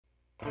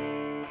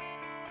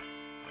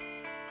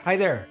Hi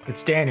there,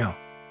 it's Daniel.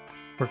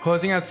 We're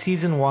closing out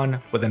season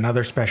 1 with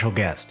another special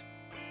guest.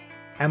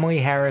 Emily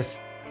Harris,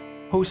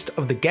 host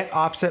of the Get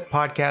Offset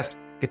podcast,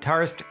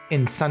 guitarist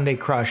in Sunday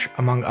Crush,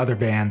 among other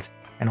bands,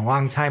 and a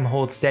longtime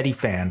Hold Steady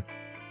fan,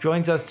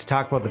 joins us to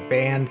talk about the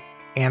band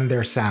and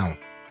their sound.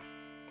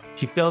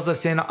 She fills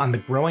us in on the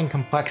growing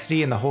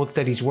complexity in the Hold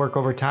Steady's work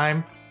over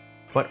time,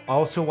 but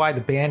also why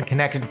the band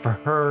connected for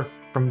her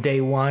from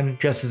day one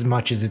just as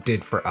much as it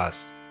did for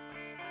us.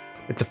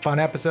 It's a fun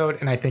episode,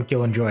 and I think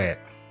you'll enjoy it.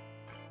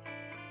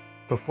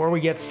 Before we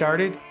get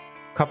started,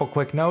 a couple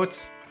quick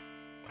notes.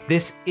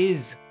 This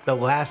is the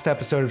last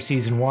episode of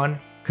season 1,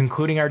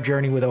 concluding our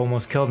journey with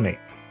Almost Killed Me.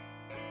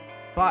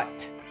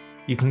 But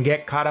you can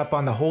get caught up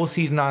on the whole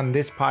season on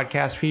this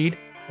podcast feed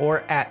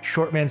or at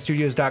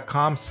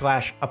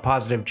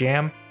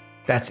shortmanstudios.com/apositivejam.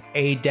 That's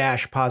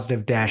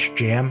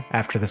a-positive-jam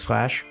after the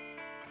slash.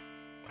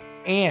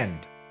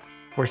 And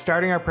we're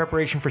starting our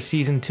preparation for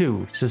season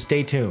 2, so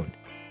stay tuned.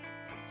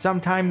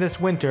 Sometime this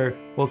winter,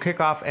 we'll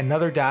kick off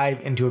another dive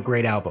into a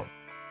great album.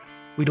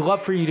 We'd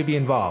love for you to be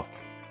involved.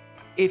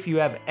 If you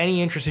have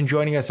any interest in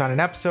joining us on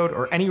an episode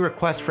or any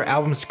requests for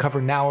albums to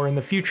cover now or in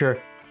the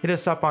future, hit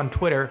us up on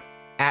Twitter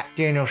at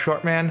Daniel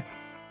Shortman,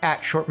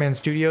 at Shortman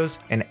Studios,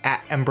 and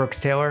at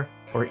mbrooks-taylor,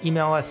 or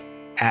email us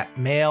at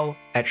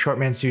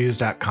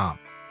mail@shortmanstudios.com.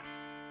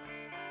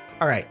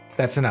 All right,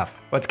 that's enough.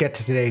 Let's get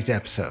to today's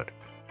episode.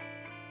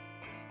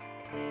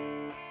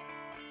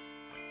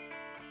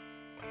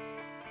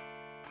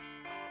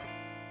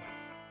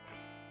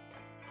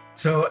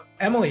 So,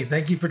 Emily,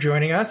 thank you for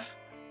joining us.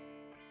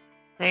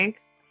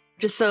 Thanks.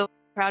 Just so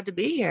proud to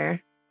be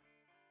here.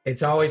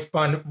 It's always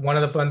fun. One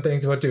of the fun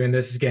things about doing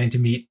this is getting to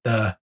meet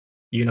the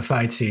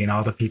unified scene,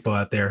 all the people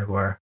out there who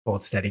are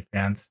Hold Steady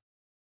fans.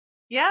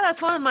 Yeah,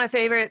 that's one of my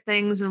favorite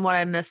things and what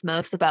I miss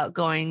most about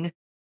going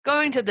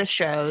to the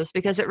shows,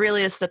 because it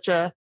really is such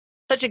a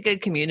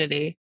good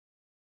community.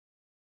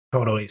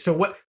 Totally.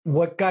 So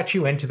what got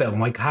you into them?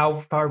 Like, how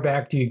far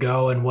back do you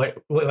go, and what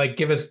like,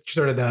 give us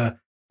sort of the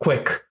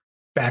quick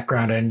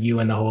background on you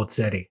and the Hold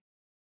Steady.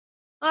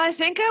 I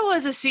think I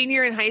was a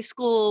senior in high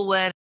school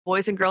when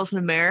Boys and Girls in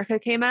America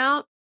came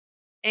out,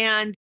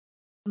 and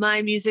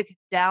my music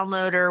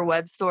downloader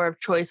web store of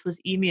choice was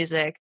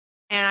eMusic,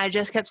 and I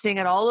just kept seeing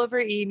it all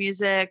over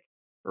eMusic,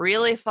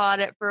 really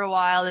fought it for a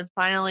while, and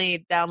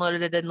finally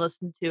downloaded it and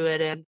listened to it,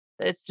 and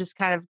it's just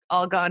kind of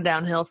all gone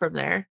downhill from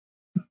there.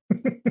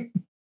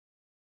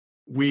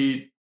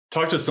 We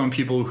talked to some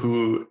people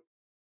who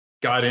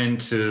got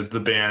into the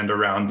band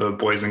around the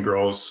Boys and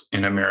Girls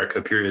in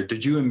America period.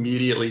 Did you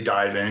immediately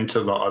dive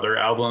into the other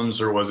albums,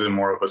 or was it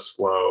more of a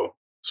slow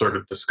sort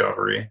of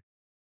discovery?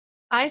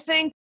 I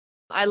think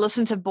I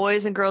listened to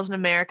Boys and Girls in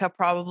America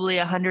probably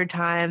 100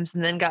 times,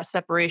 and then got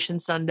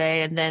Separation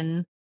Sunday, and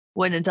then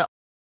went into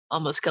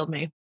Almost Killed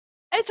Me.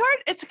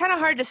 It's kind of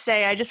hard to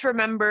say. I just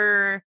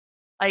remember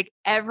like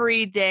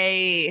every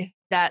day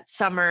that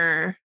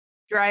summer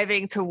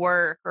driving to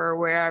work or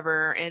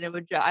wherever, and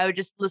I would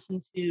just listen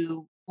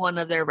to one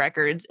of their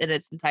records in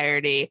its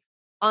entirety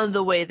on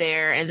the way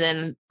there and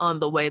then on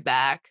the way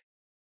back.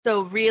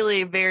 So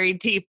really very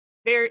deep,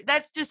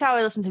 that's just how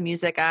I listen to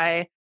music.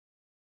 I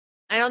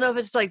don't know if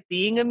it's like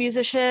being a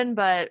musician,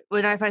 but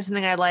when I find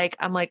something I like,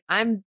 I'm like,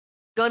 I'm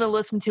going to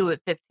listen to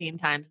it 15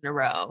 times in a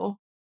row.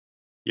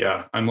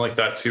 Yeah, I'm like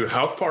that too.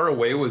 How far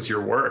away was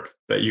your work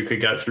that you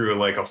could get through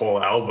like a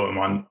whole album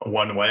on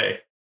one way?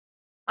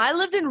 I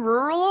lived in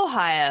rural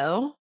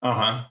Ohio.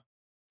 Uh-huh.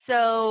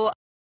 So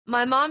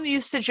my mom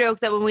used to joke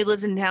that when we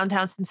lived in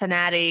downtown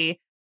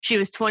Cincinnati, she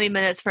was 20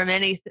 minutes from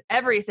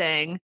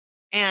everything.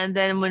 And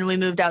then when we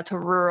moved out to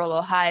rural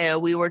Ohio,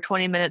 we were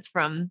 20 minutes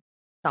from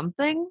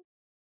something.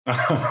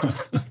 I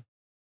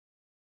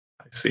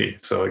see.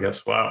 So I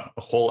guess, wow,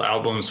 a whole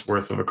album's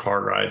worth of a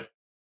car ride.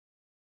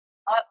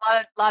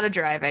 Lot of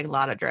driving.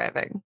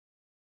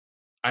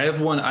 I have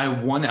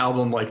one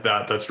album like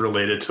that that's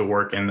related to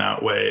work in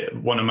that way.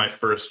 One of my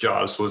first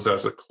jobs was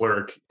as a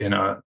clerk in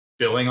a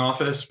billing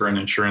office for an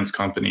insurance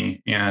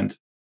company, and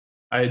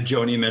I had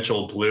Joni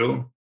Mitchell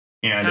Blue,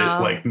 and it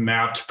like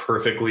mapped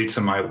perfectly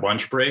to my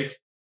lunch break.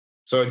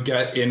 So I'd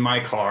get in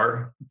my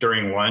car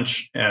during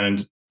lunch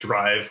and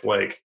drive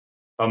like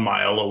a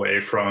mile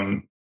away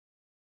from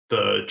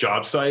the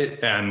job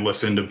site and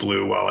listen to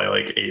Blue while I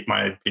like ate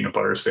my peanut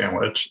butter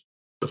sandwich.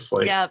 Just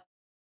like, yep.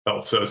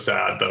 Felt so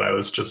sad that I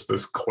was just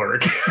this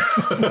clerk.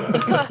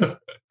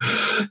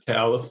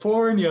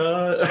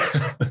 California.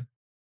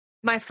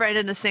 My friend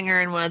and the singer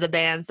in one of the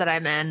bands that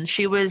I'm in,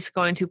 she was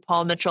going to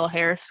Paul Mitchell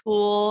Hair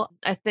School.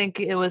 I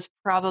think it was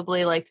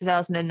probably like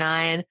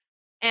 2009.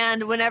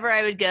 And whenever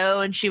I would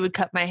go and she would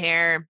cut my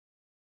hair,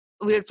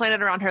 we would plan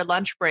it around her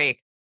lunch break.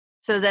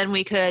 So then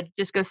we could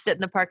just go sit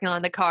in the parking lot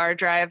in the car,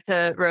 drive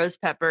to Rose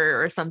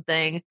Pepper or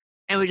something,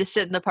 and we just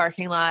sit in the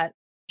parking lot,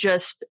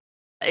 just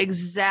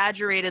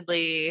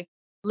exaggeratedly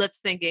lip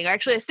syncing,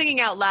 actually singing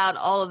out loud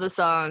all of the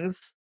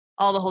songs,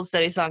 all the Hold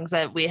Steady songs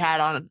that we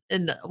had on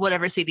in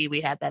whatever CD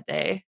we had that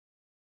day.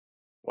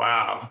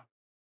 Wow.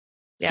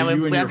 Yeah, so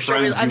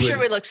I'm sure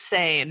we look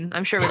sane.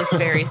 I'm sure we look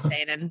very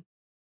sane and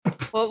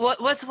Well,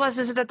 what's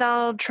this that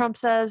Donald Trump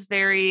says?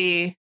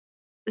 Very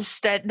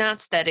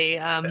not steady.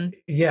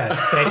 Yeah,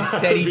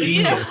 steady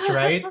genius,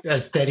 right? A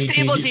steady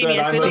Stable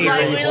genius. He said, genius.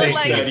 I'm We a look very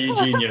like steady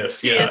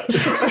genius. Yeah.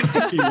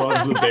 He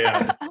loves the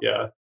band.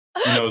 Yeah.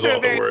 He knows we're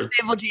all the very words.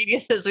 stable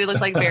geniuses. We look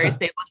like very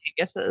stable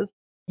geniuses.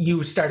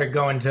 You started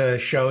going to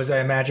shows, I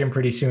imagine,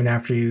 pretty soon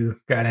after you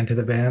got into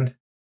the band.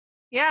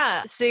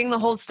 Yeah, seeing the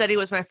Hold Steady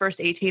was my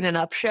first 18 and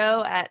up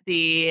show at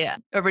the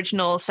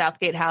original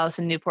Southgate House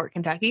in Newport,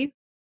 Kentucky.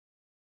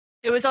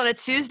 It was on a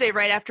Tuesday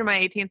right after my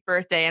 18th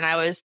birthday, and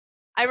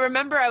I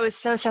remember I was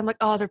so sad. I'm like,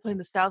 oh, they're playing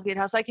the Southgate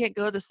House. I can't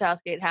go to the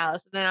Southgate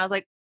House. And then I was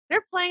like,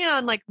 they're playing it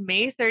on like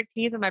May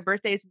 13th, and my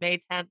birthday is May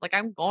 10th. Like,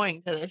 I'm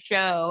going to the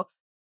show.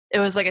 It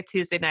was like a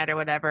Tuesday night or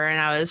whatever,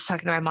 and I was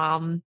talking to my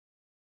mom.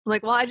 I'm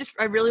like, well,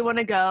 I really want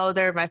to go.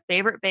 They're my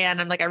favorite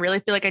band. I'm like, I really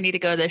feel like I need to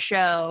go to this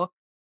show.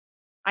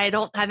 I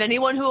don't have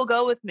anyone who will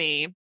go with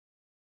me,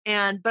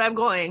 but I'm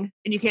going,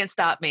 and you can't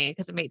stop me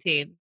because I'm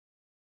 18.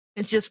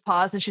 And she just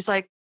paused, and she's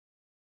like,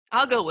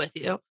 I'll go with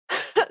you.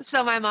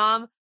 So my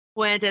mom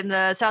went, and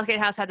the Southgate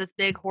House had this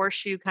big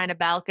horseshoe kind of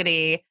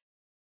balcony,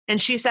 and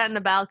she sat in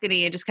the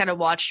balcony and just kind of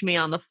watched me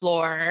on the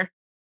floor.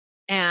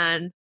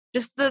 And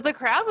just the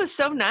crowd was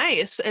so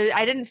nice.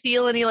 I didn't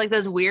feel any like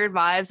those weird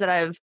vibes that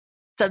I've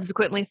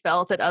subsequently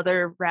felt at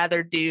other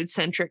rather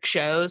dude-centric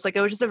shows. Like,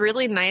 it was just a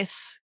really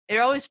nice, it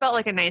always felt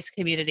like a nice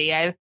community.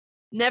 I've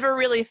never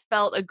really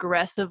felt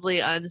aggressively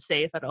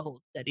unsafe at a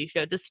Hold Steady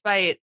show,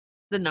 despite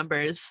the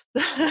numbers,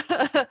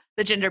 the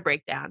gender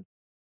breakdown.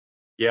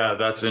 Yeah,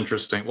 that's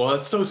interesting. Well,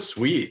 that's so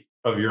sweet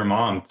of your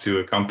mom to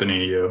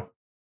accompany you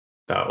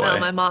that way. No,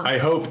 my mom. I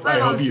hope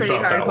mom's you pretty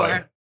felt that way.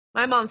 hardcore.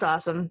 My mom's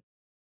awesome.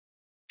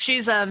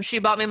 She's she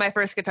bought me my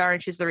first guitar,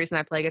 and she's the reason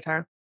I play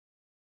guitar.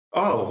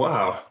 Oh,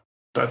 wow.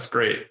 That's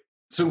great.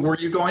 So were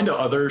you going to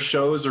other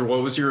shows, or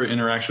what was your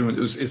interaction with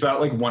is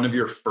that like one of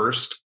your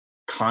first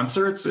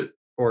concerts,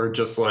 or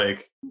just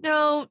like?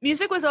 No,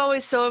 music was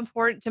always so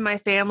important to my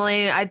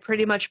family. I'd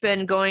pretty much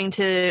been going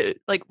to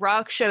like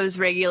rock shows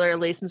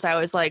regularly since I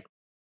was like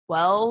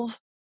 12.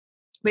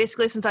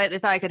 Basically, since they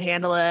thought I could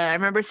handle it. I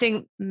remember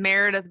seeing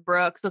Meredith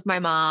Brooks with my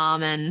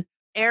mom, and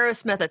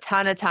Aerosmith a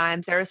ton of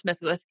times.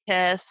 Aerosmith with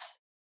Kiss.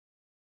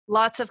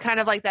 Lots of kind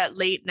of like that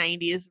late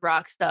 90s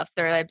rock stuff.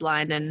 They're like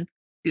Blind and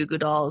Goo Goo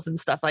Dolls and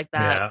stuff like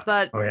that. Yeah.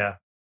 But Oh yeah.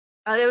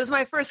 It was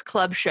my first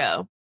club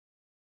show.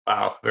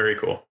 Wow, very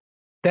cool.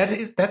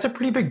 That's a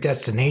pretty big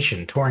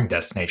destination, touring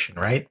destination,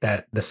 right?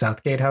 That the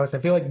Southgate House. I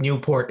feel like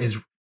Newport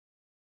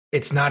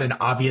it's not an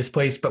obvious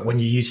place, but when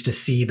you used to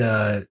see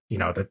the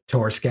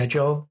tour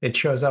schedule, it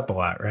shows up a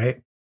lot,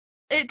 right?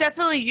 It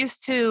definitely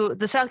used to.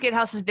 The Southgate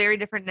House is very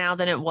different now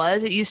than it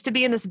was. It used to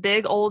be in this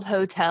big old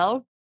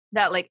hotel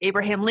that like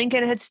Abraham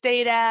Lincoln had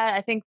stayed at.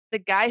 I think the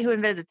guy who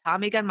invented the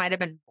Tommy gun might have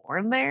been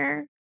born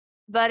there.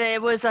 But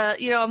it was a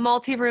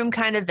multi-room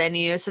kind of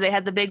venue. So they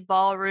had the big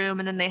ballroom,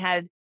 and then they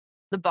had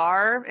the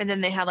bar, and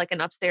then they had like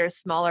an upstairs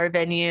smaller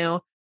venue.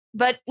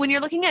 But when you're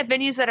looking at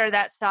venues that are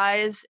that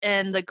size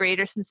in the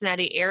greater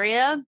Cincinnati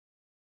area,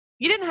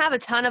 you didn't have a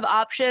ton of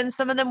options.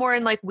 Some of them were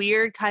in like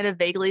weird kind of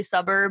vaguely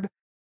suburb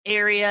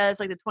areas,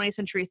 like the 20th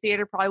Century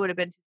Theater probably would have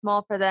been too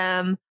small for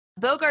them.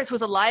 Bogarts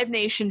was a Live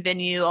Nation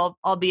venue,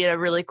 albeit a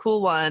really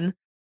cool one,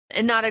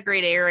 and not a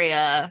great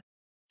area.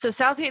 So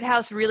Southgate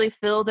House really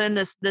filled in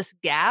this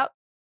gap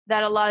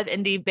that a lot of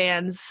indie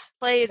bands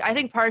played. I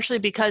think partially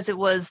because it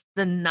was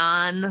the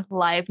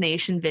non-Live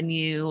Nation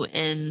venue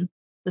in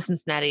the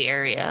Cincinnati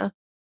area.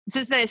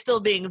 Cincinnati still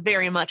being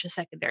very much a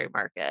secondary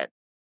market.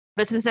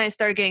 But Cincinnati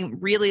started getting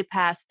really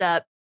passed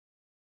up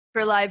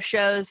for live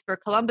shows for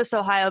Columbus,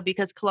 Ohio,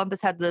 because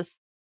Columbus had this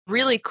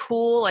really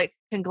cool like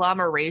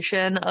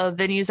conglomeration of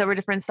venues that were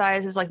different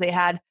sizes. Like they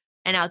had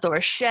an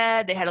outdoor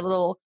shed, they had a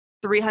little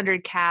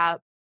 300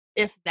 cap,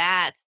 if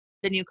that,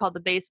 venue called the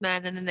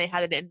Basement, and then they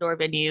had an indoor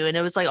venue, and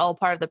it was like all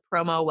part of the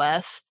Promo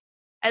West.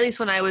 At least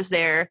when I was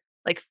there,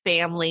 like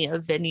family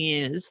of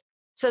venues.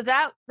 So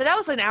that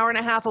was an hour and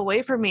a half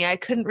away from me. I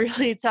couldn't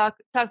really talk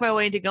my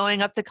way into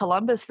going up to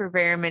Columbus for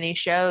very many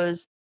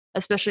shows,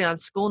 especially on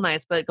school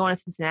nights. But going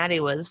to Cincinnati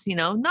was,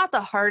 not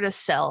the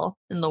hardest sell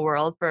in the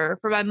world for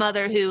my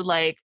mother, who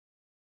like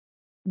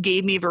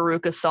gave me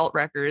Veruca Salt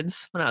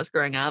records when I was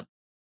growing up.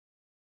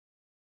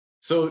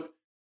 So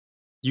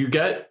you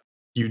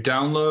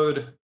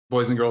download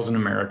Boys and Girls in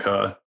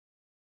America,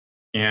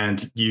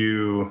 and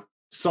you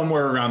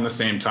somewhere around the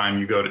same time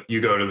you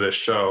go to this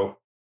show.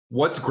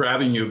 What's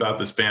grabbing you about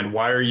this band?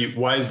 Why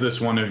is this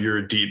one of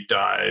your deep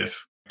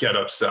dive, get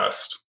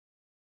obsessed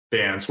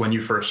bands when you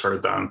first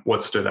heard them?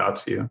 What stood out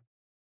to you?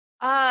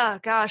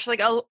 Gosh, like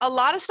a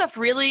lot of stuff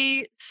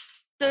really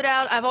stood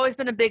out. I've always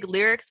been a big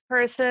lyrics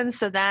person,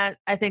 so that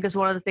I think is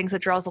one of the things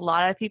that draws a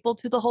lot of people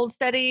to the Hold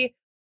Steady.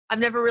 I've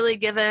never really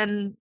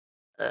given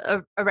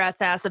a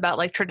rat's ass about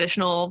like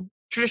traditional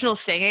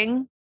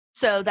singing,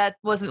 so that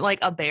wasn't like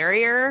a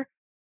barrier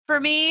for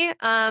me.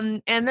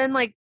 And then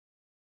like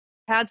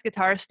Pad's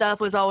guitar stuff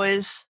was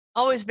always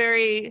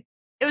very,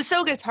 it was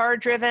so guitar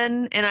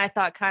driven, and I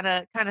thought kind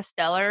of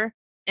stellar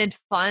and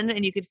fun,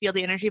 and you could feel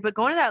the energy. But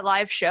going to that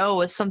live show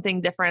was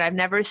something different. I've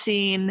never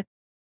seen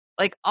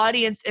like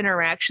audience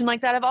interaction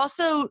like that. I'd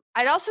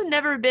also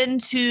never been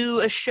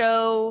to a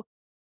show,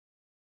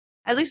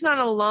 at least not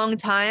in a long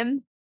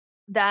time,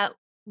 that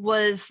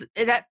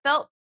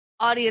felt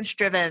audience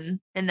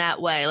driven in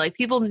that way. Like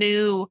people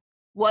knew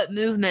what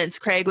movements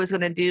Craig was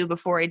going to do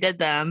before he did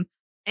them.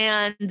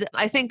 And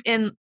I think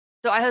so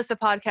I host a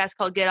podcast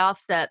called Get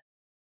Offset,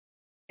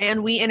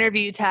 and we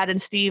interviewed Tad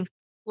and Steve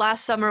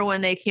last summer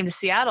when they came to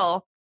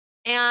Seattle.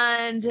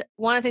 And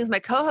one of the things my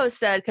co-host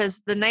said,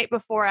 because the night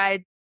before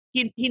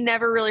he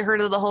never really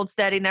heard of the Hold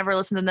Steady, never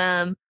listened to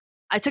them.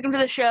 I took him to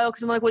the show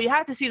because I'm like, well, you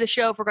have to see the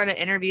show if we're going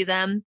to interview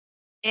them.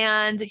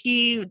 And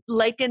he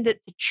likened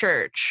it to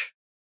church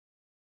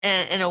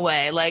in a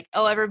way, like,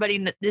 oh,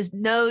 everybody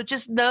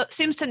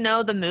seems to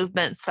know the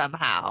movement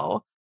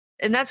somehow.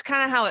 And that's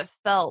kind of how it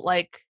felt,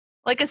 like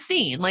a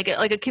scene, like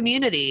a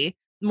community,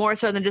 more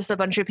so than just a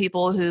bunch of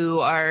people who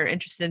are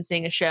interested in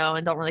seeing a show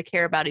and don't really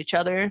care about each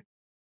other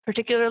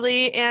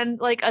particularly. And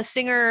like a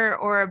singer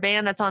or a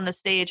band that's on the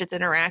stage that's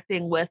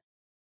interacting with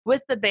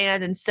the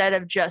band instead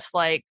of just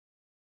like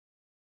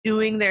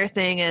doing their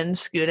thing and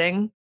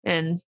scooting.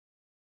 And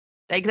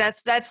like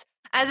that's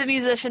as a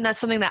musician, that's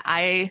something that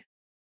I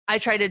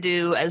try to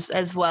do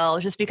as well,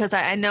 just because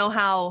I know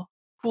how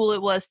cool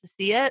it was to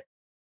see it,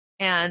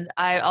 and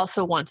I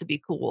also want to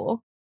be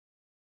cool.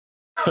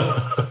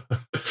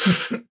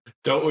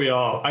 Don't we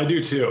all? I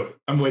do too.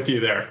 I'm with you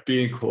there.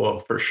 Being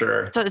cool for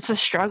sure. So it's a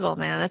struggle,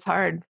 man. It's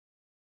hard.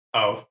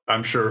 Oh,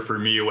 I'm sure for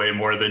me way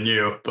more than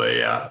you, but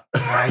yeah.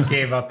 I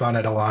gave up on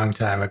it a long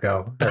time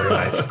ago. I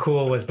realized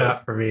cool was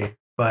not for me,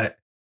 but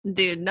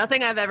dude,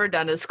 nothing I've ever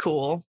done is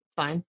cool.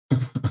 Fine.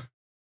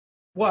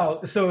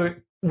 Well, so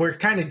we're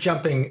kind of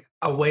jumping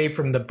away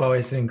from the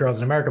Boys and Girls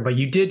in America, but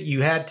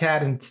you had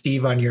Tad and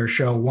Steve on your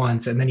show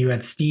once, and then you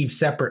had Steve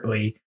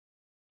separately.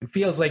 It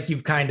feels like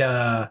you've kind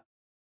of,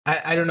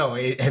 I don't know,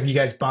 have you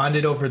guys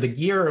bonded over the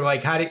gear, or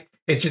like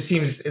it just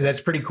seems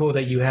that's pretty cool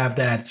that you have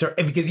that. So,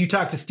 and because you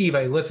talked to Steve,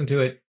 I listened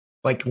to it,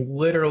 like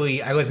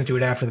literally, I listened to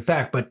it after the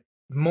fact, but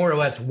more or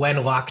less when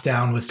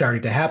lockdown was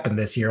starting to happen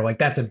this year. Like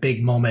that's a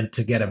big moment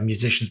to get a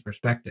musician's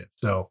perspective.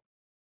 So.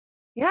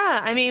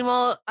 Yeah, I mean,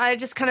 well, I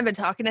just kind of been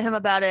talking to him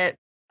about it,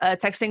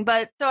 texting.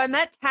 But so I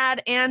met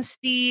Tad and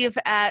Steve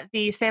at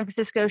the San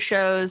Francisco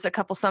shows a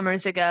couple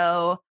summers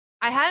ago.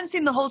 I hadn't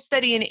seen the Hold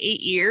Steady in 8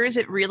 years.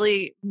 It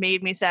really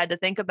made me sad to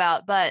think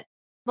about. But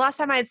the last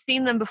time I had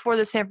seen them before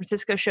the San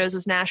Francisco shows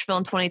was Nashville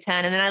in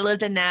 2010. And then I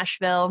lived in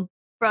Nashville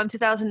from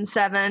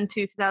 2007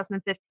 to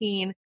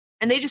 2015.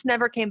 And they just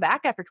never came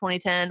back after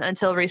 2010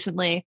 until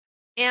recently.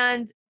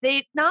 And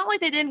they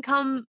didn't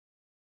come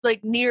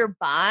like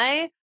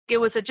nearby. It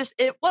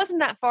wasn't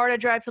that far to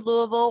drive to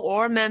Louisville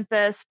or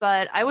Memphis,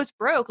 but I was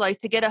broke, like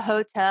to get a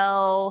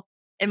hotel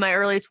in my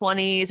early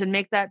 20s and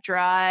make that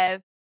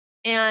drive.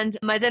 And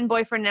my then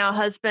boyfriend, now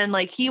husband,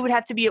 like he would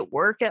have to be at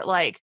work at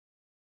like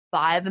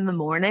 5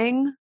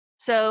 a.m.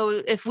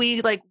 So if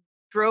we like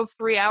drove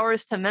 3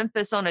 hours to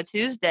Memphis on a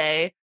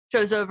Tuesday,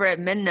 shows over at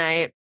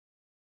midnight,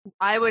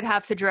 I would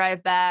have to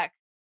drive back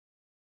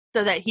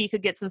so that he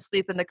could get some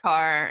sleep in the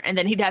car. And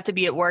then he'd have to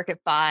be at work at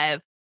 5.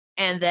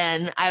 And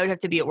then I would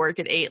have to be at work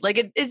at 8. Like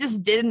it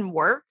just didn't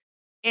work.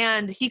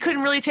 And he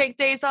couldn't really take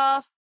days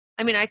off.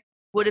 I mean, I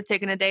would have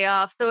taken a day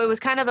off. So it was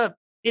kind of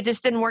it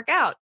just didn't work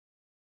out.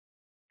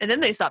 And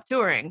then they stopped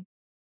touring.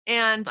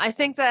 And I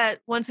think that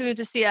once we moved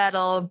to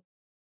Seattle,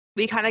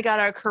 we kind of got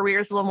our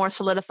careers a little more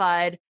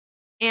solidified.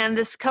 And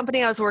this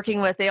company I was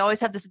working with, they always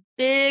have this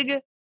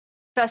big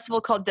festival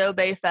called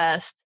Dobe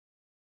Fest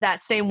that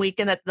same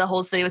weekend that the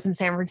Hold Steady was in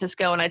San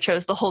Francisco. And I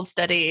chose the Hold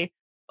Steady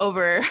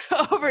over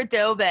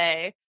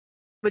Dobe,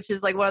 which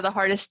is like one of the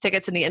hardest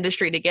tickets in the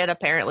industry to get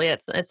apparently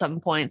at some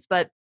points.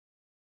 But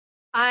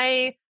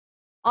I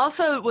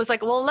also was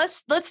like, well,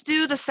 let's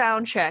do the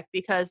sound check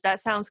because that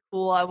sounds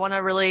cool. I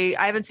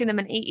haven't seen them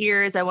in 8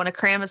 years. I want to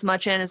cram as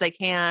much in as I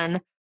can.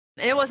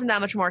 And it wasn't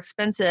that much more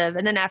expensive.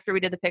 And then after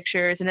we did the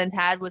pictures, and then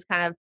Tad was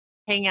kind of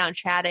hanging out and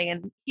chatting,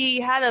 and he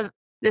had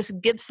this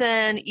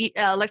Gibson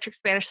electric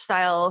Spanish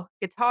style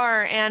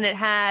guitar, and it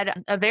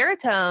had a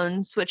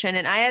Veritone switch in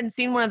it. I hadn't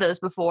seen one of those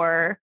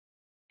before.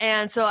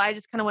 And so I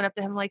just kind of went up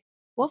to him like,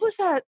 what was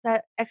that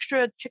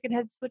extra chicken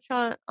head switch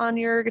on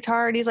your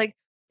guitar? And he's like,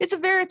 it's a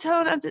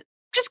Veritone.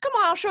 Just come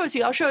on, I'll show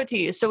it to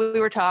you. So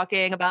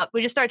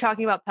we just started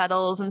talking about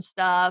pedals and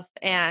stuff.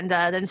 And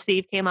then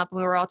Steve came up and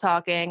we were all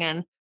talking,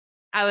 and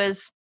I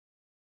was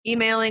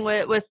emailing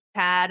with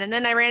Tad. And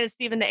then I ran into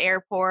Steve in the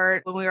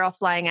airport when we were all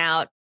flying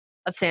out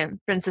of San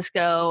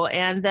Francisco.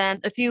 And then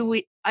a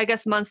few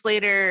months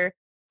later,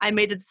 I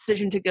made the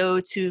decision to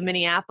go to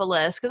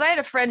Minneapolis because I had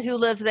a friend who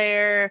lived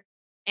there.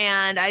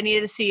 And I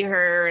needed to see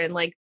her and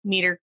like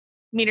meet her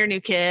new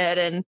kid.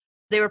 And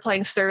they were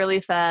playing Surly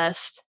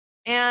Fest,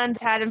 and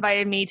Tad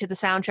invited me to the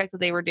sound check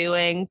that they were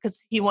doing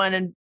because he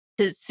wanted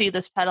to see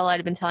this pedal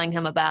I'd been telling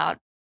him about.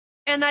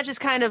 And that just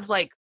kind of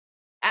like,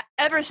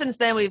 ever since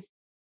then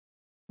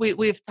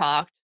we've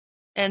talked,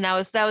 and that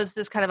was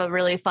just kind of a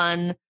really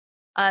fun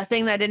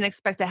thing that I didn't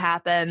expect to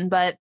happen.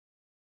 But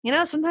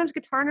sometimes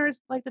guitar nerds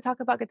like to talk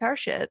about guitar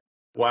shit.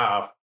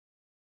 Wow.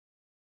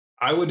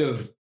 I would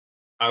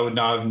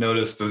not have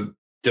noticed the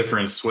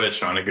different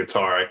switch on a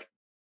guitar. I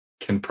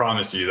can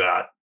promise you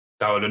that.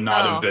 That would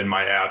not have been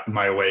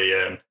my way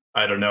in.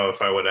 I don't know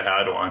if I would have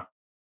had one.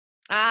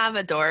 I'm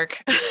a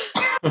dork.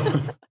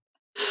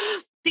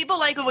 People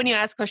like it when you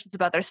ask questions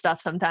about their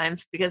stuff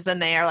sometimes, because then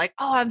they are like,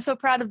 oh, I'm so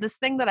proud of this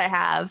thing that I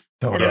have.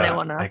 Oh, and then they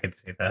want I could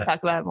see that.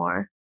 Talk about it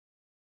more.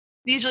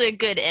 Usually a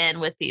good in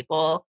with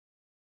people.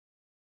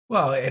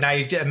 Well, and I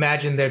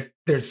imagine that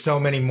there's so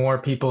many more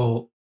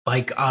people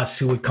like us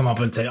who would come up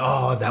and say,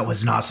 oh, that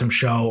was an awesome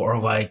show. Or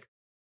like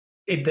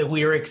the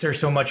lyrics are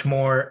so much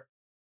more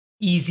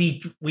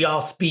easy. We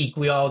all speak,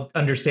 we all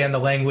understand the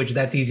language.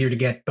 That's easier to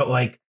get. But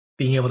like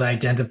being able to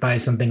identify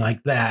something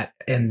like that.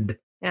 And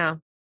yeah,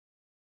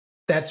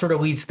 that sort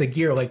of leads to the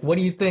gear. Like, what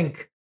do you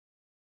think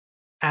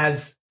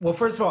first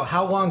of all,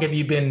 how long have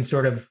you been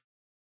sort of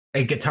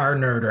a guitar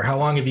nerd, or how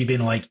long have you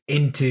been like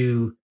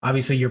into,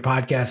 obviously your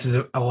podcast is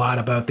a lot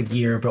about the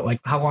gear, but like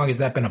how long has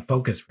that been a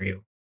focus for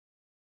you?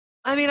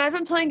 I mean, I've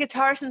been playing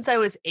guitar since I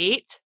was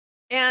 8,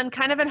 and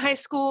kind of in high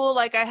school,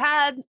 like I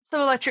had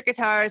some electric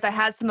guitars, I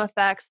had some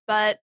effects,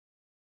 but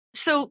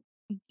so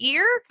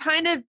gear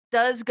kind of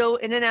does go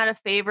in and out of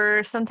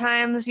favor.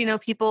 Sometimes,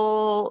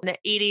 people in the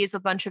 80s, a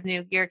bunch of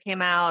new gear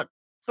came out.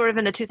 Sort of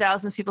in the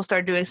 2000s, people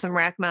started doing some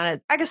rack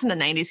mounted. I guess in the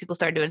 90s, people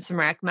started doing some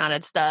rack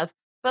mounted stuff.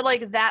 But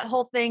like that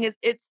whole thing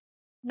it's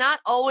not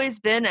always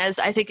been as,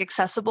 I think,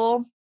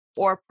 accessible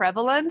or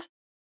prevalent.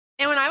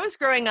 And when I was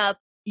growing up,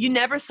 you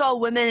never saw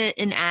women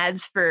in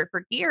ads for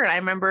gear. And I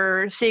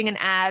remember seeing an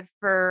ad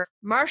for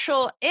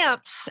Marshall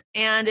amps,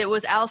 and it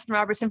was Alison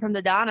Robertson from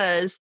the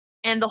Donnas.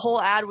 And the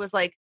whole ad was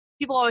like,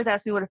 people always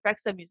ask me what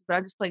effects I'm using, but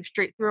I'm just playing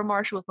straight through a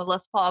Marshall with my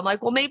Les Paul. I'm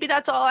like, well, maybe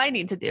that's all I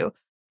need to do.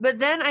 But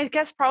then I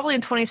guess probably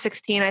in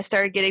 2016, I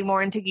started getting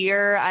more into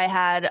gear. I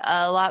had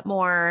a lot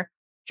more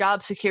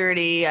job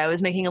security. I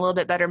was making a little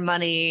bit better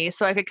money,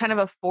 so I could kind of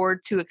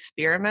afford to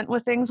experiment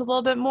with things a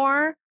little bit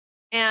more.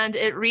 And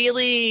it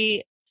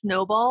really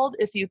snowballed.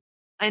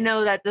 I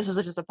know that this is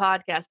just a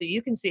podcast, but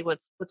you can see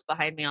what's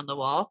behind me on the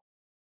wall.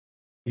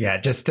 Yeah,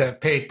 just to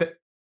paint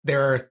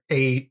there are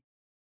at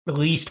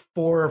least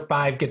 4 or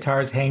 5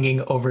 guitars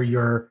hanging over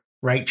your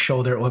right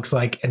shoulder. It looks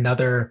like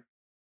another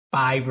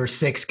 5 or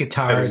 6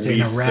 guitars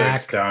in a rack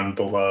 6 down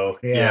below.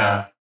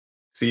 Yeah.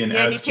 See an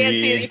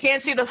SG. You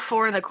can't see the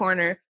 4 in the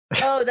corner.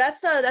 Oh,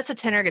 that's a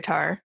tenor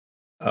guitar.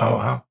 Oh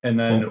wow! And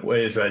then what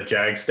is that?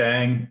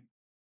 Jagstang?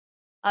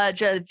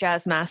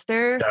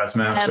 Jazzmaster.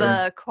 I have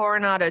a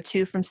Coronado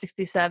 2 from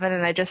 '67,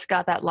 and I just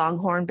got that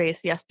Longhorn bass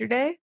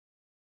yesterday.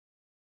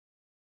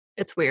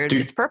 It's weird.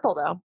 Dude, it's purple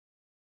though.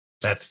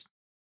 That's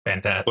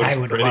fantastic. I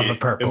would love a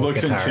purple. It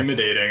looks guitar.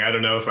 Intimidating. I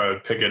don't know if I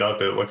would pick it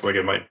up. It looks like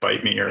it might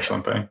bite me or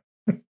something.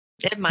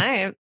 It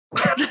might.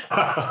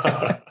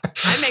 I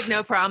make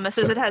no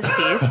promises. It has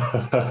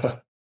teeth.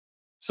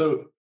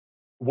 So,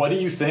 what do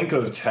you think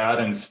of Tad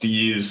and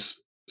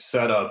Steve's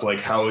setup? Like,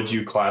 how would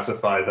you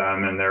classify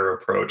them and their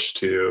approach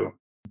to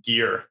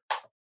gear?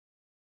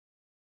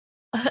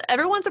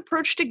 Everyone's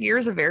approach to gear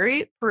is a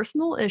very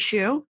personal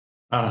issue.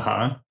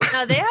 Uh-huh.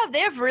 No, they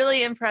have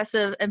really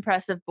impressive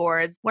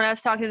boards. When I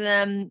was talking to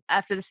them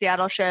after the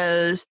Seattle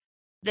shows,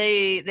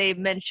 they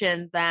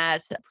mentioned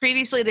that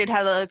previously they'd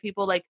had other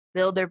people like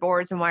build their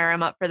boards and wire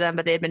them up for them,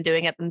 but they'd been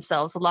doing it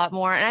themselves a lot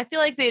more. And I feel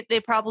like they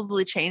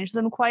probably changed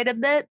them quite a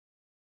bit.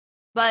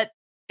 But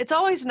it's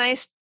always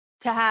nice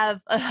to have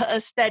a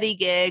steady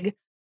gig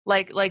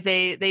like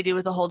they do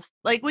with the whole,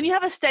 like when you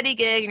have a steady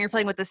gig and you're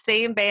playing with the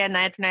same band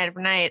night after night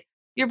after night,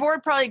 your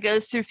board probably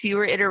goes through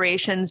fewer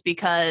iterations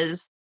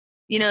because,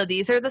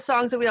 these are the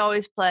songs that we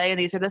always play and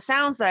these are the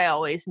sounds that I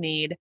always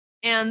need.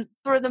 And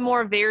for the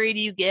more varied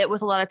you get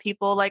with a lot of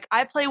people, like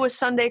I play with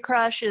Sunday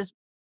Crush is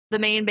the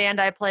main band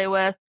I play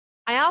with.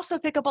 I also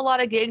pick up a lot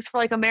of gigs for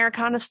like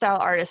Americana style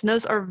artists. And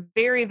those are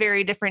very,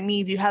 very different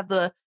needs. You have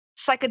the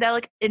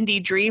psychedelic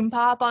indie dream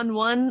pop on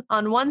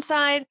one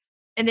side,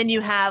 and then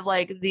you have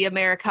like the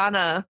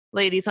Americana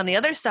ladies on the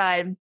other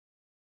side.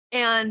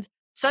 And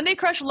Sunday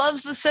Crush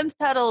loves the synth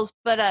pedals,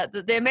 but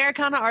the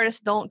Americana artists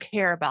don't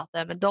care about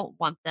them and don't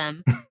want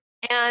them.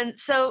 And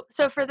so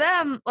for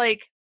them,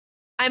 like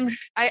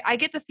I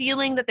get the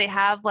feeling that they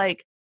have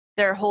like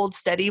their hold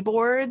steady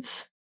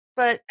boards.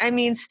 But I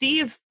mean,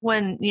 Steve,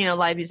 when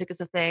live music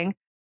is a thing,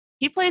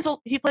 he plays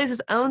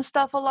his own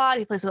stuff a lot.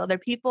 He plays with other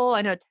people.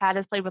 I know Tad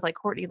has played with like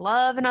Courtney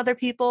Love and other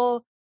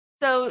people.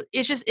 So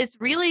it's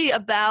really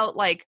about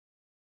like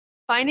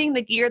finding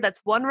the gear that's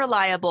 1,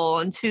 reliable,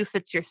 and 2,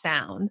 fits your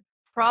sound.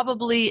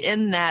 Probably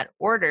in that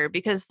order,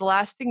 because the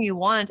last thing you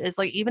want is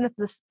like, even if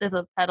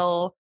a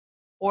pedal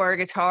or a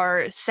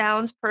guitar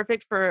sounds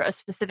perfect for a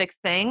specific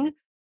thing,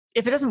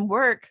 if it doesn't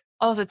work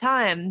all the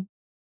time,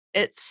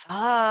 it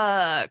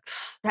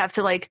sucks. You have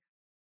to like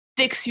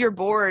fix your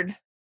board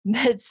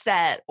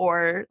mid-set,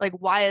 or like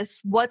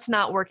what's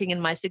not working in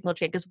my signal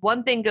chain, because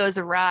one thing goes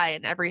awry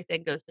and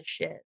everything goes to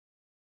shit.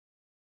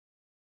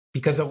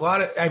 Because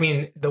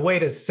the way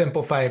to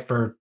simplify it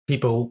for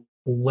people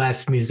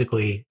less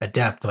musically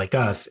adept like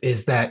us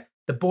is that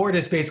the board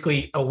is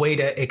basically a way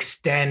to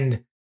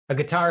extend. A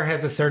guitar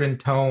has a certain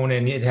tone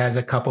and it has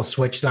a couple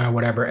switches on or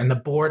whatever, and the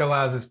board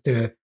allows us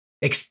to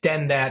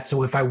extend that.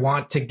 So if I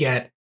want to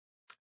get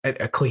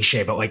a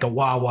cliche, but like a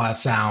wah-wah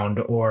sound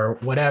or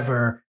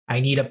whatever, I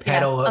need a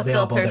pedal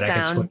available that I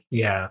can switch.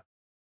 Yeah.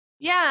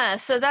 Yeah.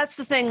 So that's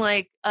the thing,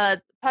 like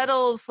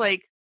pedals,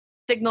 like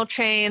signal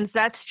chains,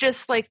 that's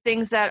just like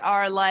things that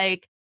are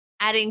like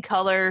adding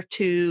color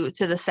to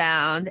the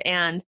sound.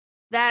 And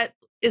that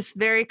is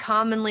very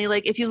commonly,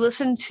 like if you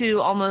listen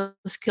to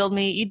Almost Killed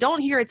Me, you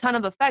don't hear a ton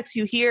of effects.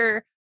 You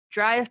hear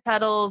drive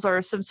pedals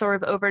or some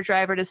sort of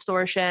overdrive or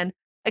distortion.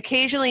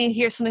 Occasionally you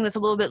hear something that's a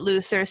little bit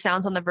looser,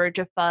 sounds on the verge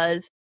of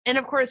fuzz. And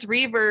of course,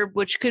 reverb,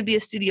 which could be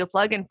a studio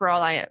plugin for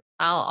all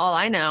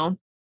I know.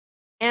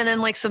 And then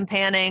like some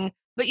panning.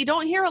 But you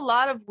don't hear a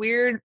lot of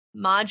weird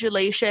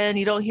modulation.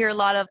 You don't hear a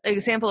lot of,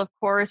 example of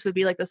chorus would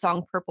be like the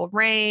song Purple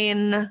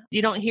Rain.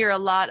 You don't hear a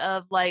lot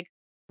of like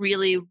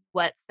really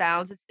wet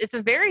sounds. It's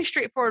a very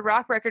straightforward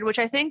rock record, which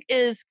I think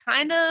is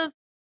kind of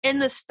in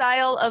the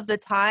style of the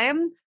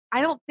time.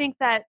 I don't think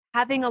that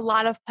having a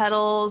lot of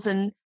pedals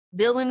and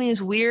building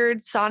these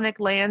weird sonic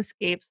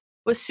landscapes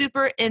was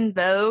super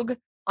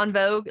on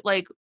Vogue,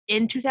 like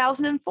in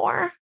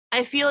 2004.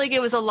 I feel like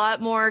it was a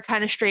lot more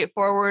kind of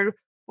straightforward.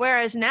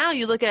 Whereas now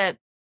you look at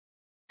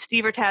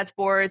Steve or Tad's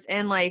boards,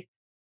 and like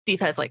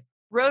Steve has like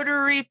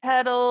rotary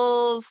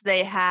pedals,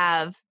 they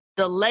have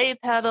delay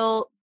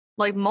pedal,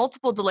 like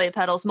multiple delay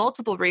pedals,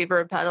 multiple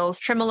reverb pedals,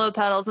 tremolo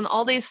pedals, and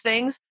all these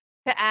things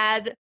to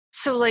add.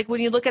 So like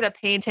when you look at a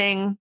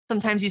painting,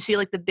 sometimes you see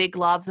like the big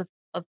globs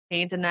of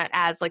paint, and that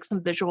adds like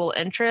some visual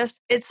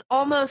interest. It's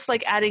almost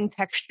like adding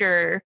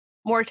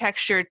more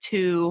texture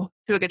to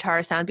a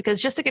guitar sound,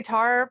 because just a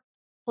guitar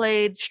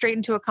played straight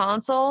into a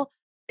console,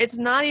 it's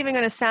not even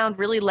going to sound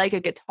really like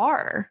a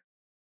guitar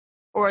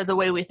or the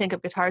way we think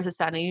of guitars as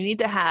sounding. You need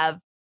to have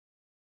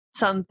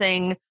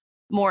something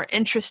more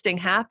interesting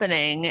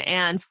happening.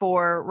 And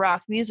for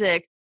rock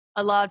music,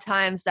 a lot of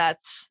times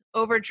that's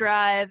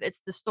overdrive,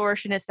 it's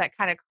distortion, it's that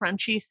kind of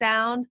crunchy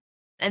sound.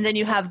 And then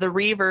you have the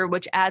reverb,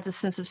 which adds a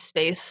sense of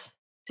space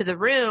to the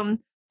room.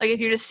 Like if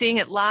you're just seeing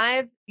it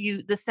live,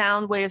 the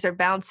sound waves are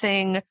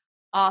bouncing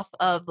off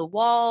of the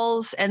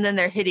walls and then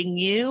they're hitting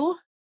you.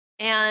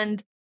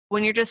 And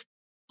when you're just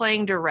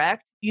playing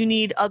direct, you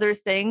need other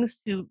things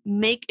to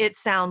make it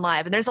sound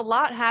live. And there's a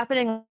lot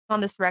happening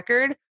on this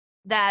record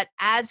that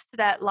adds to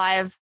that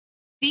live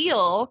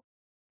feel,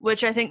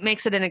 which I think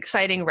makes it an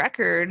exciting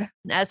record,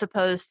 as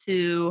opposed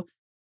to,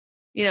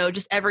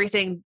 just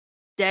everything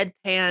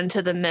deadpan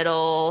to the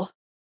middle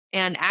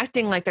and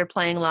acting like they're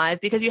playing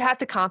live, because you have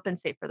to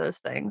compensate for those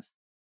things.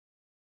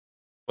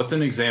 What's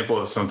an example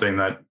of something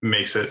that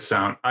makes it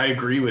sound? I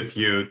agree with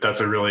you. That's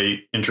a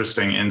really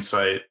interesting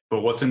insight.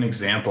 But what's an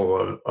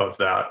example of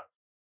that?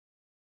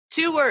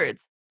 2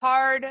 words: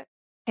 hard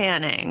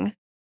panning.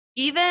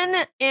 Even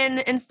in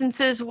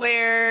instances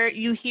where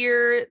you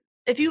hear,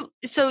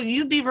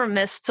 you'd be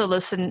remiss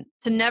to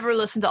never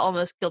listen to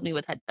Almost Killed Me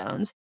with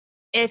headphones.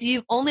 If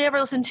you've only ever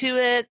listened to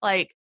it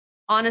like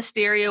on a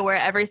stereo where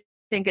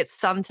everything gets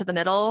summed to the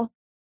middle,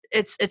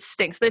 it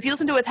stinks. But if you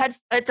listen to it with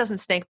it doesn't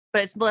stink,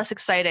 but it's less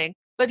exciting.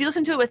 But if you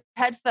listen to it with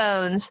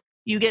headphones,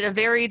 you get a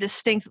very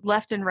distinct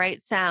left and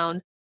right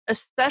sound,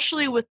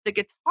 especially with the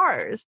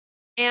guitars.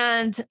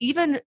 And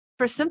even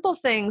for simple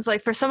things,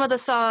 like for some of the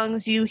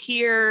songs, you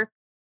hear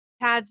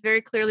Tad's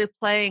very clearly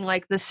playing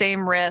like the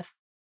same riff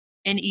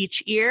in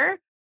each ear,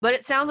 but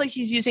it sounds like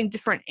he's using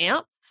different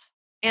amps,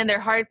 and they're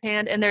hard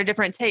panned and they're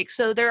different takes.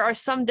 So there are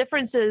some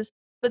differences,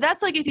 but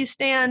that's like if you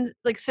stand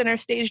like center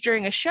stage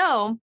during a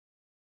show,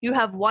 you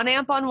have one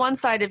amp on one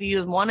side of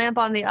you and one amp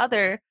on the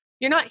other.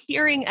 You're not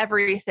hearing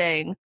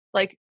everything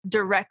like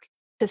direct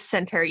to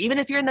center. Even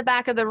if you're in the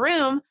back of the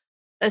room,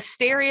 a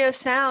stereo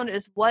sound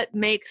is what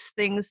makes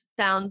things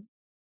sound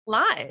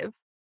live.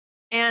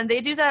 And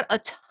they do that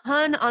a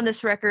ton on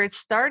this record,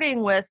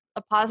 starting with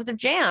A Positive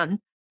Jam.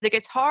 The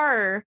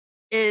guitar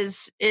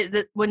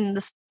when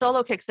the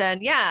solo kicks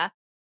in,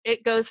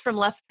 it goes from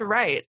left to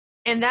right.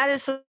 And that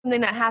is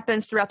something that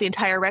happens throughout the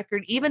entire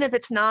record. Even if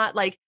it's not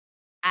like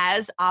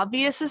as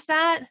obvious as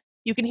that,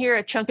 you can hear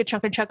a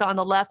chunka on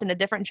the left and a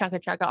different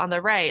chunka on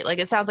the right. Like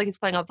it sounds like he's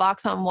playing a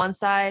Vox on one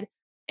side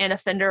and a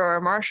Fender or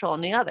a Marshall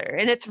on the other.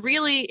 And it's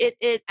really,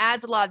 it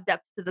adds a lot of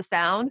depth to the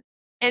sound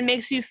and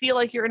makes you feel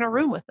like you're in a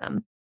room with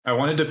them. I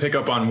wanted to pick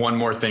up on one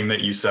more thing that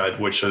you said,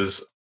 which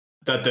is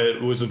that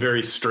it was a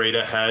very straight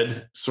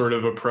ahead sort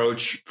of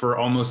approach for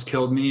Almost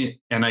Killed Me.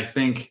 And I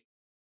think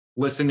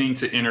listening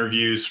to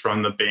interviews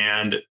from the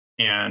band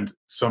and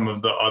some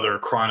of the other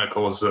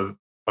chronicles of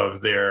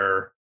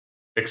their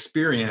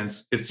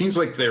experience, it seems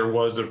like there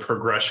was a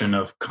progression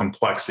of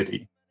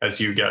complexity as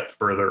you get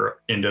further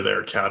into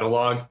their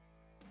catalog.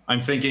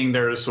 I'm thinking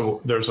there's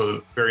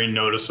a very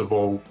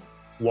noticeable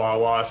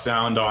wah-wah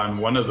sound on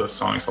one of the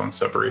songs on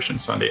Separation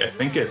Sunday. I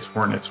think it's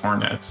Hornets.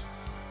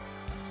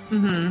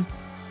 Mm-hmm.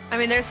 I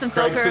mean, there's some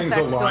filter Greg sings a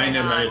effects line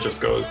and then it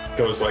just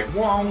goes like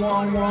wah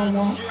wah wah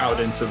wah out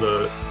in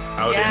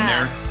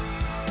there.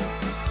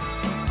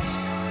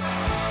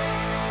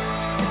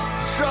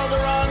 Trouble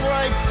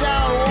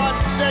down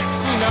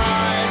 169.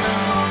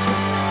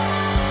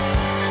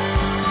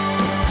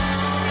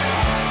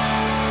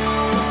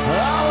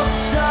 I was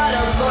tired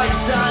of going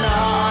down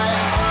high.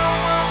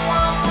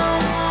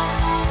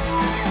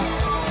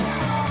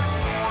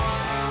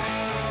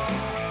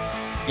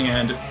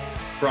 And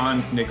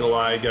Franz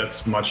Nicolai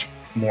gets much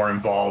more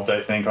involved,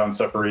 I think, on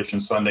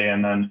Separation Sunday,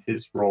 and then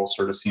his role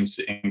sort of seems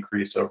to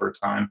increase over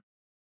time.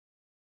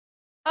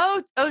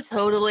 Oh,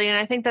 totally. And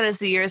I think that as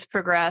the years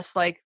progressed,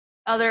 like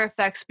other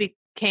effects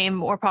became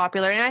more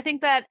popular. And I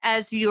think that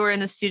as you were in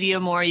the studio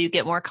more, you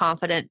get more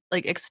confident,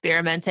 like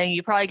experimenting.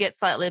 You probably get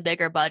slightly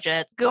bigger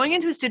budgets. Going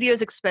into a studio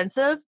is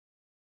expensive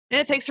and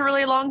it takes a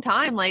really long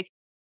time. Like,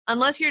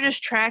 unless you're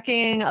just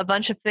tracking a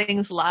bunch of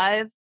things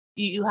live,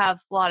 you have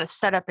a lot of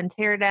setup and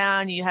tear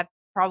down. You have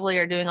probably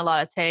are doing a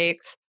lot of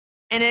takes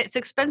and it's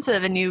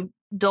expensive and you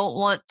don't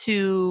want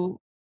to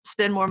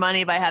spend more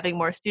money by having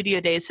more studio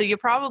days. So you're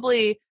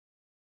probably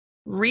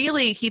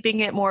really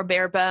keeping it more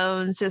bare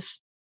bones. Just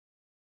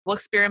we'll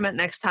experiment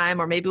next time,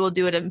 or maybe we'll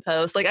do it in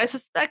post. Like I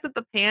suspect that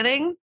the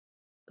panning,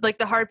 like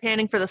the hard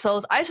panning for the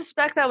solos, I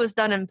suspect that was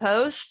done in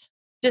post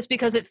just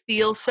because it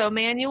feels so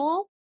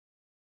manual.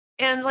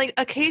 And like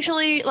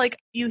occasionally, like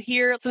you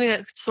hear something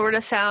that sort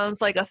of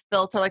sounds like a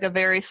filter, like a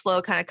very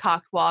slow kind of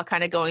cocked wall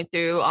kind of going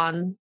through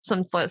on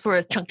some sort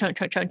of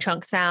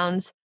chunk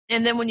sounds.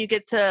 And then when you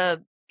get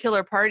to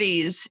Killer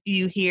Parties,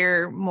 you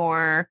hear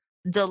more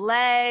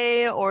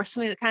delay or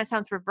something that kind of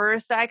sounds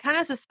reversed. That I kind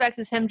of suspect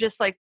is him just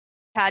like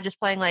Tad just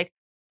playing like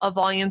a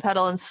volume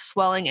pedal and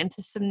swelling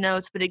into some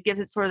notes, but it gives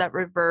it sort of that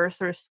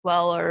reverse or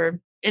swell or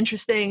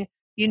interesting,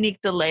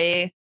 unique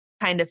delay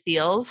kind of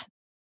feels.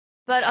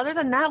 But other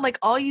than that, like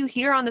all you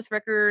hear on this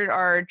record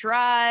are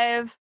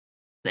drive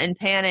and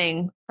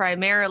panning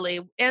primarily,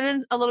 and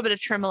then a little bit of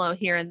tremolo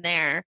here and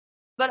there.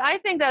 But I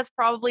think that's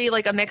probably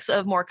like a mix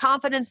of more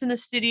confidence in the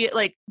studio,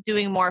 like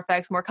doing more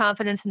effects, more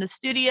confidence in the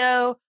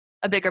studio,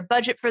 a bigger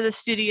budget for the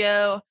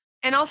studio,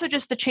 and also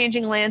just the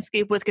changing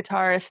landscape with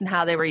guitarists and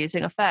how they were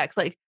using effects.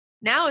 Like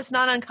now it's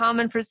not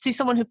uncommon to see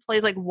someone who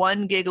plays like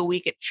 1 gig a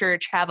week at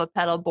church have a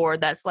pedal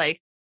board that's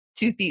like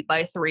 2 feet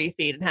by 3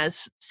 feet and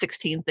has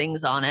 16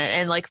 things on it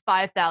and like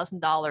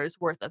 $5,000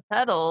 worth of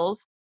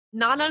pedals.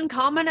 Not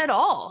uncommon at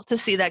all to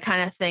see that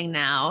kind of thing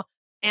now.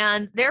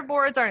 And their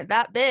boards aren't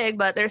that big,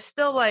 but they're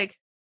still like,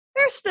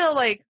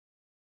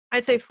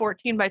 I'd say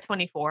 14 by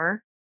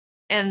 24.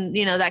 And,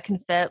 you know, that can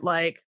fit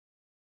like,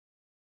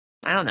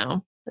 I don't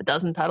know, a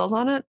dozen pedals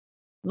on it.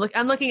 Look,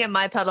 I'm looking at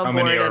my pedal board.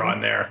 How many are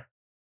on there?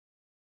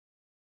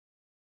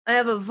 I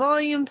have a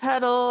volume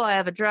pedal. I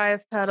have a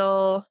drive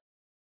pedal,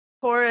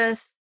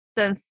 chorus,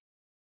 synth,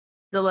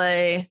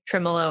 delay,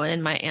 tremolo,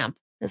 and my amp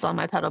is on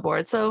my pedal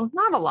board. So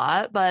not a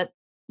lot, but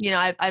you know,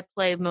 I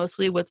play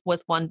mostly with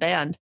one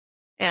band,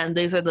 and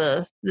these are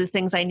the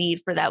things I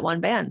need for that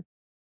one band.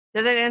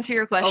 Did that answer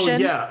your question? Oh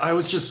yeah, I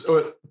was just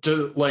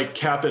to like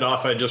cap it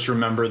off. I just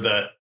remember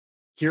that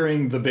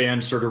hearing the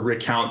band sort of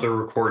recount the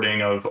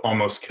recording of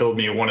Almost Killed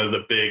Me, one of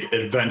the big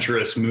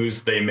adventurous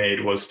moves they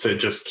made was to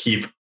just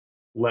keep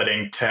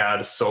letting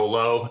Tad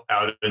solo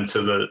out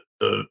into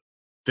the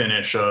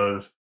finish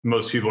of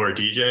Most People Are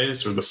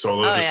DJs, or the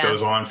solo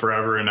goes on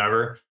forever and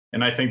ever.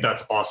 And I think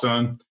that's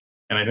awesome.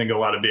 And I think a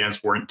lot of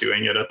bands weren't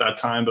doing it at that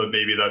time, but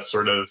maybe that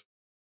sort of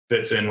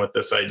fits in with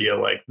this idea.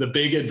 Like the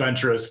big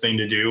adventurous thing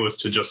to do was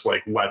to just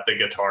like let the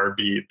guitar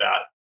be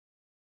that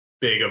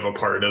big of a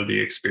part of the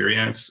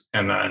experience.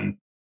 And then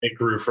it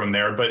grew from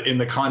there. But in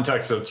the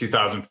context of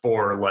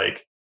 2004,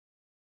 like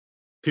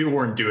people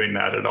weren't doing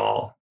that at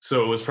all.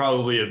 So it was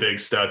probably a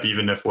big step,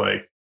 even if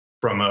like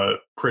from a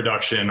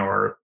production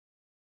or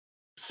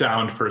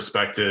sound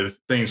perspective,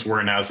 things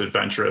weren't as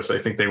adventurous. I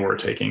think they were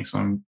taking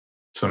some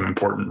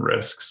important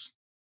risks.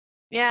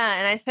 Yeah,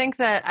 and I think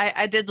that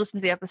I did listen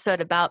to the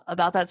episode about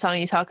that song.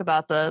 You talk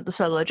about the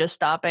solo just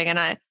stopping, and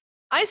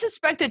I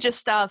suspect it just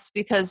stops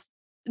because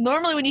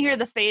normally when you hear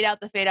the fade out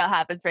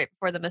happens right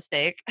before the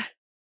mistake.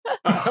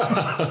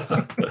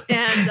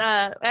 And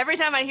every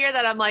time I hear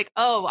that, I'm like,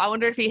 oh, I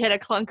wonder if he hit a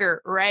clunker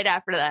right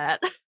after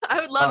that. I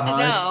would love to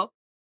know.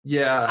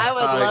 Yeah, I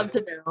would love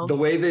to know. The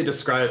way they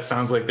describe it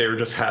sounds like they were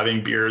just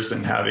having beers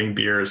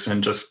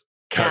and just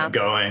kept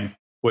going,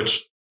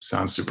 which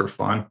sounds super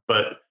fun.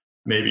 But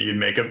maybe you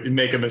make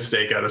a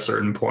mistake at a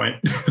certain point.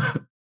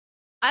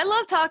 I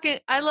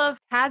love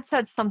Tad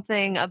said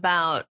something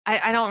about,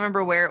 I don't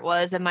remember where it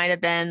was. It might have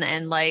been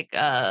in like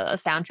a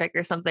soundtrack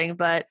or something,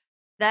 but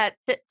that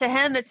to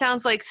him, it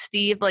sounds like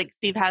Steve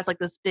has like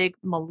this big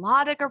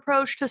melodic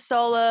approach to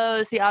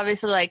solos. He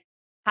obviously like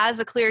has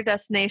a clear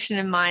destination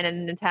in mind.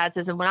 And then Tad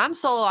says, and when I'm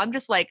solo, I'm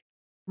just like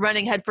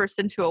running headfirst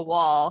into a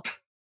wall.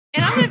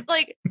 And I'm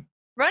like,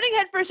 running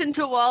headfirst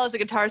into a wall as a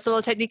guitar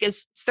solo technique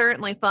is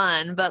certainly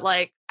fun. But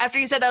like, after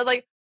you said that, I was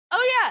like,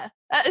 oh yeah,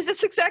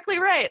 that's exactly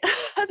right.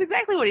 That's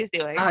exactly what he's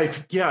doing. I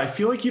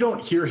feel like you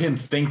don't hear him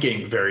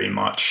thinking very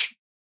much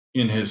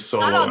in his soloing.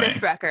 Not on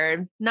this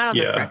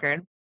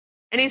record.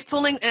 And he's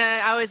pulling,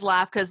 and I always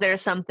laugh because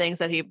there's some things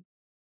that he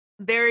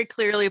very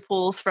clearly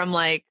pulls from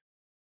like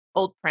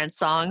old Prince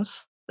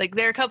songs Like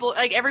there are a couple,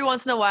 like every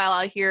once in a while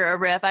I'll hear a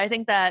riff. I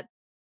think that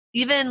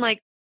even like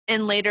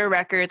in later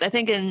records, I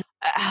think in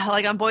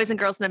like on Boys and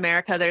Girls in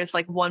America, there's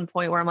like one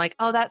point where I'm like,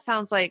 oh, that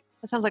sounds like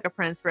a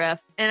Prince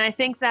riff. And I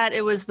think that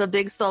it was the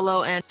big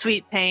solo and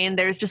Sweet Pain.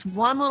 There's just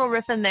one little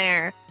riff in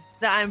there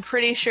that I'm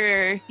pretty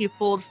sure he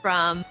pulled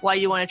from Why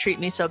You Want to Treat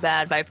Me So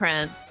Bad by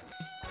Prince.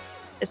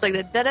 It's like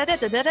the da da da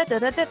da da da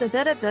da da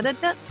da da da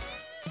da.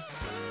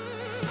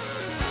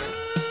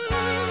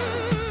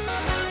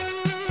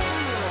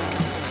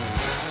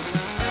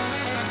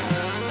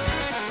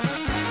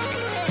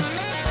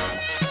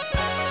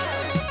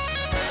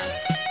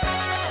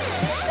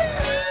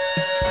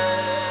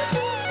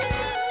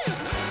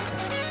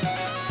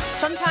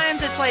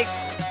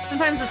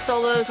 Sometimes the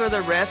solos or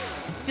the riffs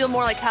feel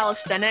more like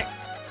calisthenics,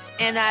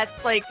 and that's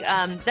like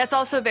that's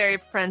also very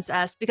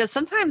Prince-esque, because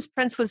sometimes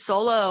Prince would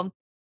solo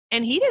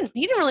and he didn't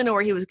really know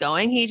where he was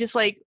going. He just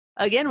like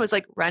again was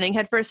like running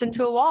headfirst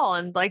into a wall,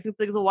 and like the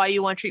Why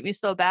You Want to Treat Me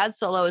So Bad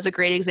solo is a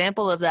great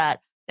example of that.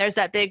 There's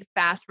that big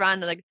fast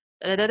run like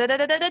and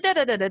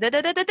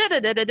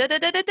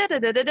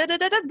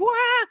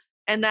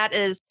that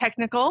is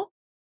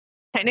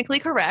technically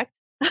correct.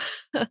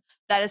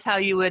 That is how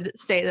you would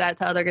say that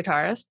to other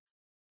guitarists.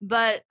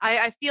 But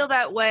I feel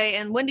that way.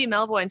 And Wendy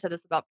Melvoin said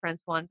this about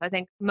Prince once, I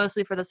think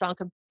mostly for the song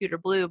Computer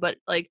Blue, but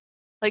like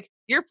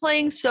you're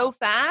playing so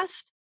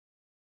fast,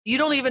 you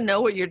don't even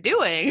know what you're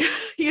doing.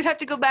 You'd have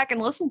to go back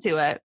and listen to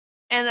it.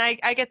 And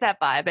I get that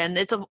vibe. And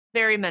it's a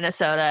very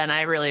Minnesota, and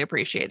I really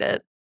appreciate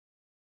it.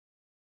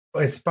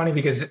 It's funny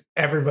because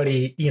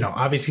everybody,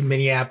 obviously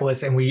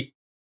Minneapolis, and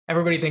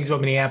everybody thinks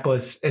about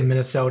Minneapolis and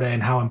Minnesota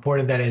and how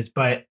important that is,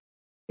 but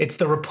it's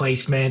The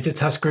Replacements, it's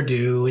Husker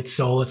Du, it's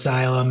Soul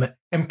Asylum,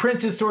 and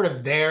Prince is sort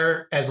of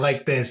there as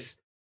like this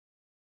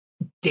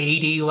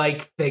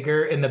deity-like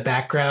figure in the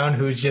background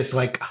who's just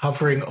like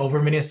hovering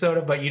over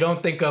Minnesota, but you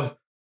don't think of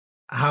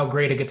how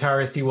great a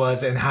guitarist he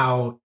was and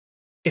how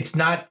it's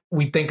not,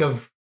 we think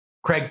of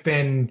Craig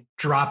Finn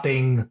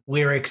dropping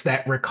lyrics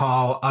that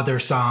recall other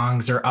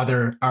songs or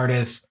other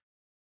artists.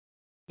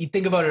 You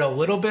think about it a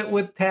little bit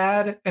with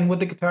Tad and with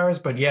the guitars,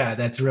 but yeah,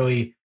 that's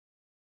really,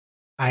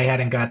 I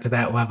hadn't got to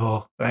that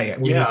level.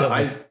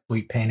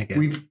 Sweet Pain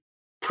again.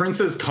 Prince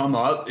has come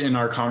up in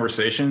our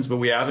conversations, but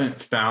we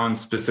haven't found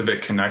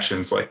specific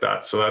connections like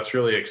that. So that's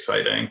really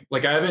exciting.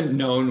 Like I haven't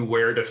known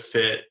where to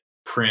fit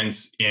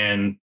Prince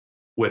in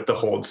with the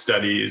Hold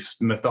Steady's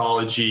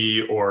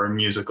mythology or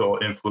musical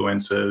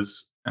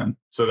influences. And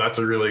so that's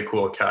a really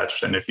cool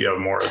catch. And if you have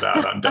more of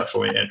that, I'm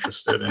definitely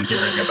interested in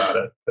hearing about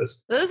it.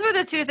 Those were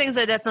the two things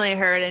I definitely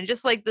heard. And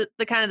just like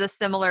the kind of the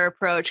similar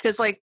approach. Because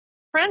like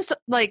Prince,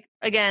 like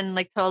again,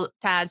 like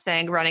Tad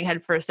saying, running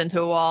headfirst into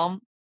a wall.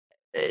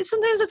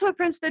 Sometimes that's what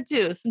Prince did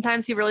too.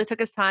 Sometimes he really took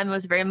his time and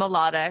was very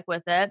melodic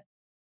with it.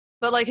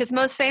 But like his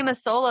most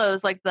famous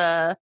solos, like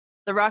the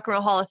Rock and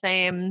Roll Hall of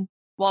Fame,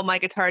 While My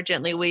Guitar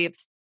Gently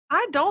Weeps,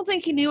 I don't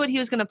think he knew what he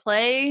was going to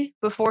play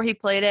before he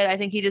played it. I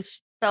think he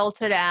just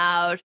felt it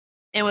out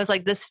and was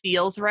like, this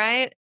feels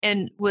right,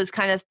 and was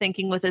kind of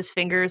thinking with his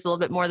fingers a little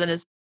bit more than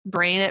his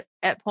brain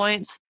at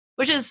points,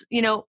 which is,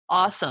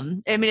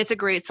 awesome. I mean, it's a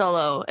great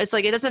solo. It's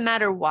like, it doesn't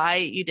matter why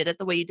you did it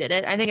the way you did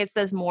it. I think it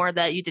says more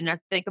that you didn't have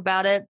to think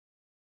about it.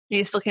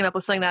 You still came up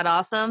with something that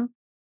awesome.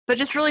 But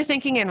just really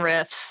thinking in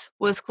riffs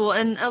was cool.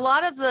 And a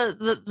lot of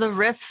the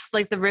riffs,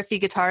 like the riffy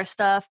guitar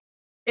stuff,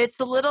 it's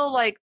a little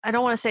like, I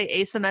don't want to say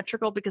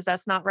asymmetrical because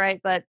that's not right,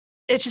 but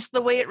it's just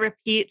the way it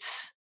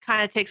repeats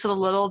kind of takes it a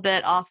little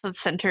bit off of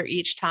center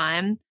each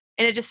time.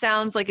 And it just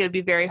sounds like it would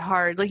be very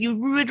hard. Like you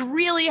would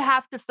really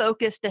have to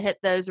focus to hit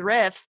those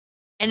riffs.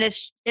 And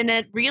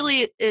it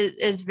really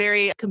is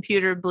very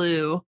Computer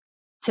Blue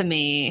to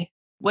me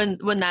when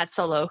that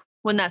solo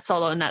in that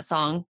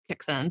song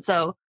kicks in.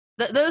 So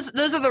those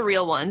are the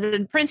real ones.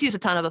 And Prince used a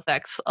ton of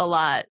effects a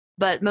lot,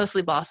 but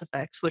mostly Boss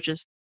effects, which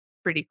is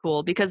pretty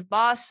cool because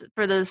Boss,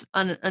 for those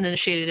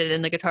uninitiated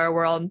in the guitar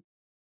world,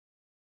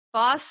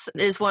 Boss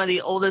is one of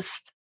the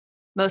oldest,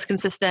 most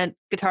consistent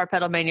guitar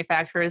pedal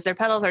manufacturers. Their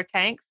pedals are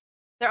tanks.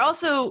 They're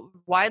also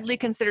widely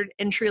considered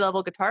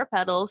entry-level guitar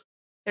pedals.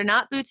 They're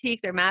not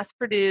boutique, they're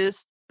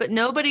mass-produced, but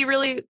nobody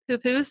really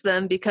poo-poos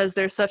them because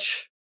they're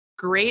such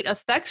great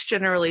effects,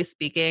 generally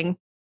speaking.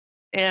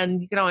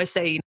 And you can always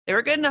say they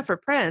were good enough for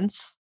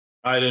Prince.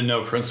 I didn't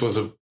know Prince was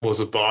a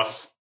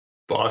Boss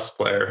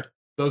player.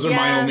 Those are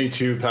my only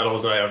two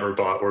pedals I ever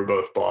bought were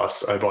both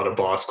Boss. I bought a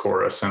Boss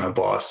Chorus and a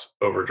Boss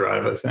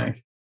Overdrive, I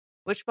think.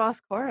 Which Boss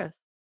Chorus?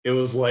 It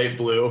was light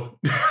blue.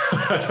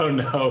 I don't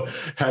know.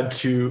 Had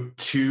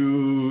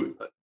two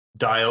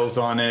dials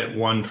on it.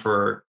 One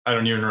for, I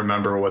don't even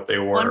remember what they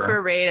were. One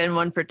for rate and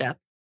one for depth,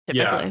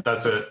 typically. Yeah,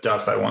 that's a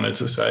depth I wanted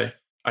to say.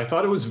 I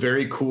thought it was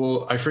very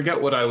cool. I forget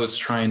what I was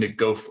trying to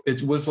go for.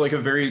 It was like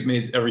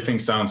made everything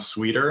sound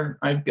sweeter,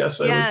 I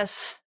guess.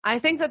 I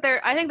think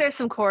there's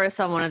some chorus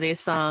on one of these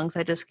songs.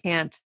 I just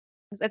can't.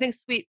 I think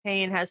Sweet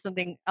Pain has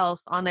something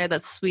else on there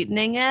that's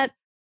sweetening it.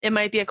 It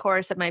might be a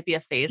chorus. It might be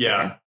a phaser.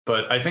 Yeah,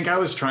 but I think I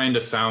was trying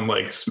to sound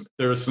like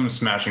there was some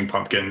Smashing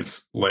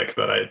Pumpkins lick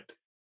that it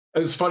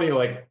was funny.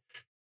 Like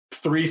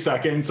 3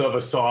 seconds of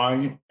a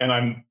song,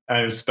 and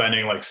I'm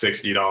spending like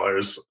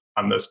 $60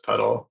 on this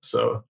pedal.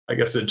 So I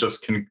guess it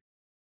just can.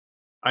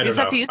 I don't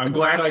know. I'm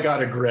glad I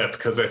got a grip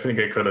because I think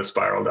it could have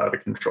spiraled out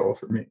of control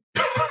for me.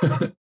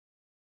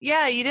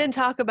 Yeah, you didn't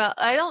talk about.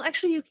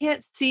 You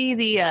can't see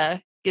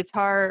the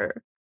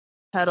guitar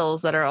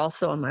pedals that are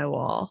also on my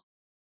wall.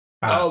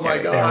 Oh my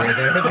God.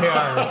 There they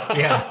are.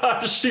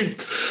 Yeah. She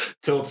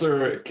tilts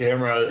her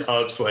camera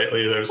up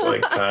slightly. There's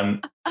like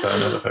 10 of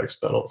the hex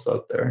pedals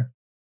up there.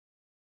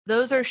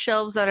 Those are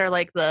shelves that are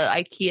like the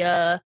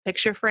IKEA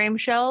picture frame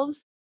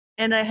shelves.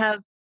 And I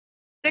have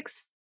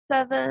 6,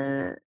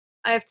 7,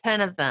 I have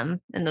 10 of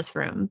them in this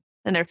room.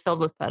 And they're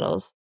filled with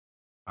pedals.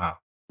 Wow.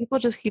 People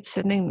just keep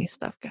sending me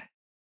stuff, guys.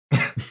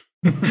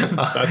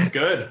 That's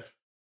good.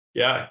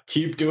 Yeah,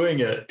 keep doing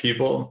it,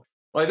 people.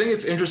 Well, I think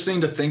it's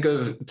interesting to think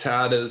of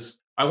Tad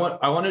as I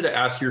wanted to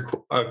ask you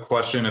a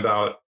question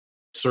about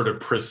sort of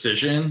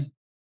precision.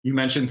 You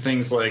mentioned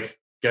things like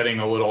getting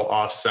a little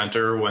off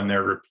center when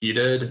they're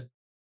repeated.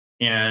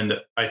 And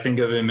I think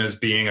of him as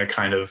being a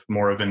kind of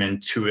more of an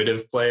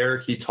intuitive player.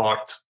 He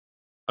talked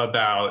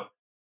about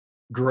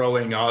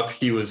growing up,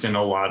 he was in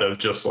a lot of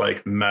just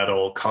like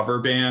metal cover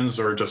bands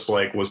or just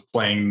like was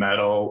playing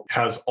metal,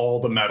 has all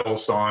the metal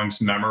songs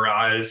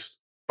memorized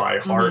by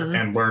heart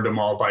and learned them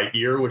all by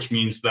ear, which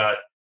means that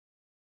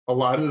a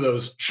lot of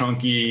those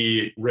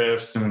chunky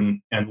riffs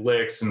and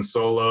licks and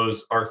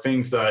solos are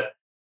things that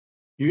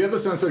you get the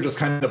sense they're just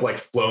kind of like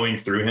flowing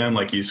through him,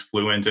 like he's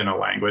fluent in a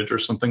language or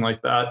something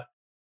like that.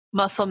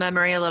 Muscle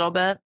memory a little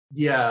bit.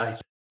 Yeah.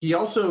 He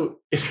also,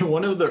 in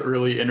one of the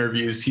early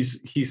interviews,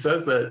 he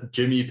says that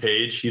Jimmy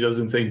Page, he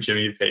doesn't think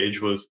Jimmy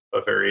Page was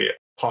a very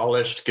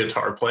polished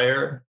guitar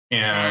player.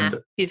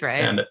 And he's right.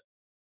 And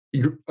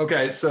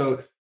okay,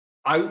 so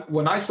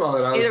when I saw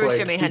it, I was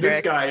like,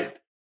 this guy,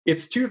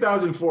 it's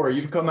 2004.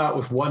 You've come out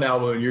with one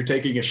album and you're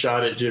taking a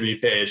shot at Jimmy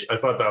Page. I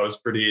thought that was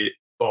pretty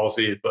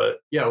ballsy, but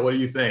yeah, what do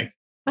you think?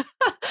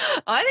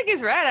 I think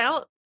he's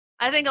right.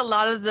 I think a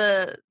lot of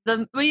the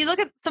when you look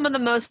at some of the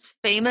most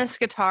famous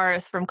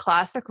guitarists from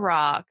classic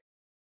rock,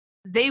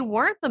 they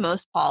weren't the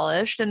most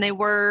polished and they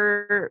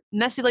were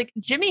messy. Like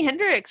Jimi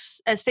Hendrix,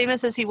 as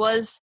famous as he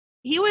was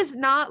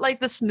not like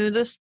the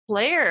smoothest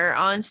player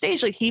on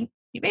stage. Like he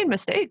made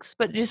mistakes,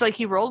 but just like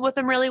he rolled with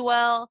them really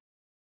well.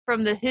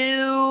 From The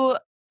Who,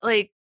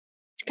 like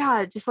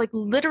God, just like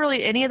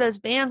literally any of those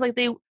bands, like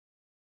they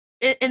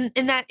in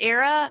that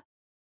era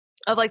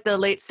of like the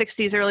late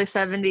 60s, early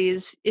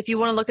 70s, if you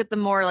want to look at the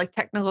more like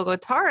technical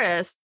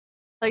guitarists,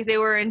 like they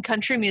were in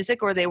country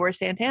music or they were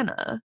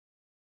Santana.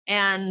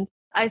 And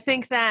I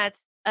think that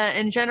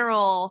in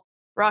general,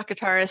 rock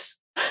guitarists,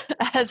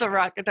 as a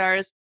rock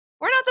guitarist,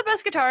 we're not the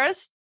best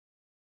guitarists.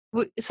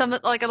 Some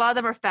like a lot of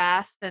them are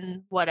fast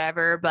and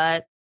whatever,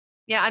 but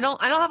yeah, I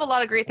don't have a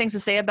lot of great things to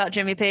say about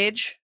Jimmy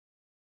Page,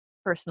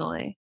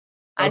 personally.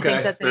 Okay, I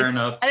think that fair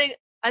enough. I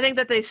think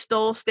that they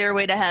stole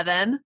Stairway to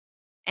Heaven.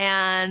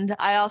 And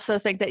I also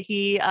think that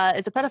he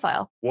is a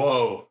pedophile.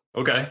 Whoa.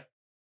 Okay.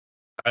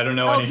 I don't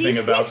know anything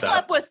about that. He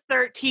slept with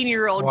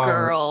 13-year-old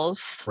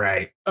girls.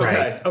 Right.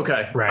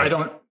 Okay. Right.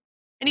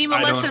 And he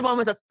molested one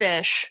with a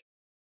fish.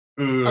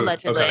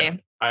 Allegedly.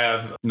 Okay. I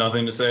have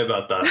nothing to say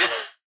about that.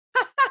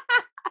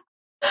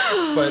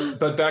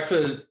 but back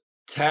to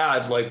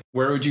Tad, like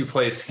where would you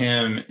place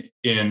him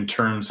in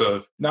terms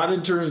of, not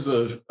in terms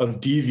of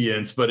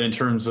deviance, but in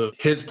terms of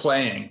his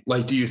playing?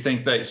 Like, do you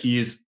think that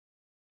he's,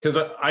 because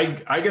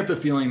I get the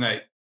feeling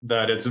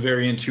that it's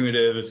very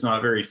intuitive, it's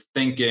not very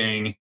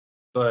thinking,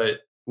 but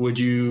would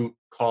you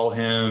call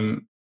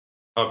him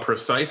a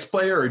precise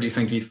player, or do you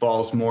think he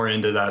falls more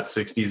into that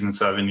 60s and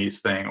 70s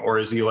thing? Or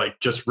is he like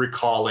just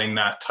recalling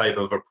that type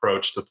of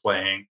approach to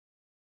playing?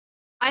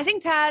 I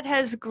think Tad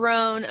has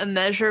grown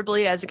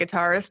immeasurably as a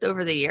guitarist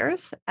over the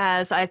years,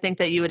 as I think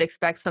that you would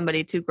expect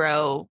somebody to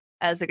grow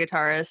as a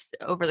guitarist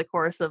over the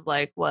course of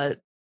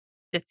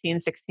 15,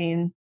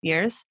 16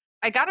 years.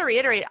 I got to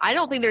reiterate, I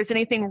don't think there's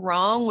anything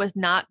wrong with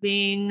not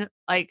being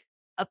like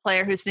a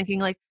player who's thinking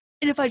like,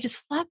 and if I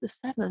just flat the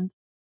 7th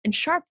and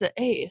sharp the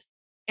 8th,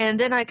 and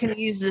then I can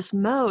use this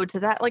mode to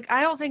that. Like,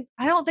 I don't think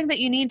that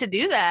you need to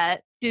do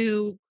that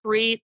to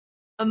create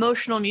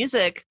emotional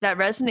music that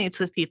resonates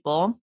with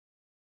people.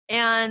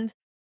 And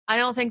I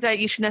don't think that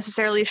you should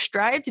necessarily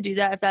strive to do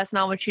that if that's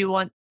not what you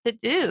want to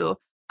do.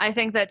 I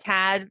think that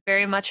Tad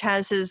very much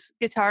has his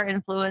guitar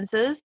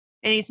influences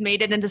and he's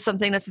made it into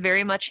something that's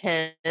very much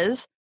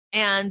his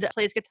and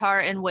plays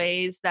guitar in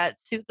ways that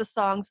suit the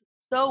songs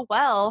so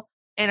well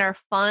and are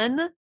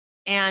fun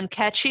and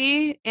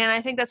catchy. And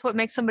I think that's what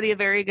makes somebody a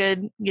very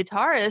good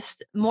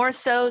guitarist, more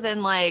so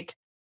than like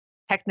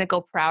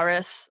technical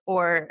prowess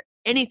or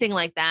anything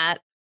like that.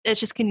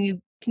 It's just, can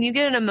you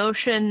get an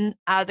emotion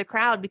out of the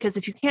crowd? Because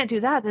if you can't do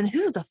that, then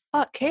who the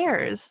fuck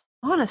cares,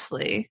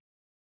 honestly?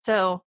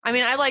 So, I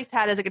mean, I like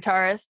Tad as a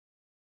guitarist.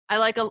 I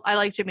like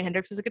Jimi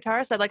Hendrix as a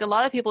guitarist. I like a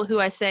lot of people who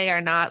I say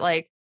are not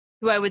like,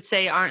 who I would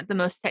say aren't the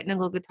most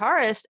technical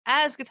guitarists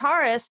as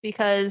guitarists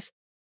because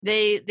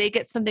they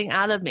get something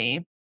out of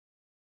me.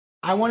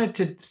 I wanted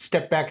to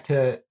step back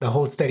to the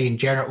Hold Steady in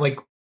general. Like,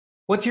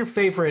 what's your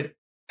favorite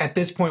at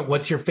this point?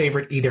 What's your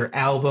favorite either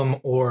album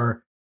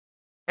or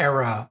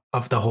era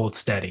of the Hold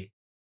Steady?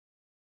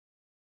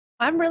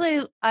 I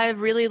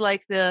really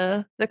like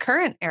the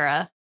current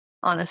era.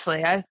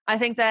 Honestly, I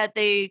think that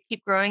they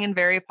keep growing in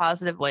very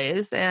positive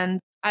ways, and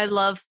I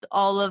loved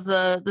all of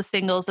the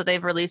singles that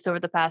they've released over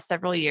the past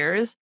several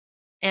years,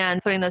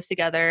 and putting those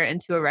together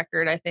into a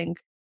record, I think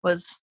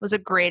was a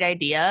great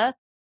idea.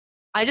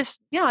 I just,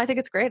 I think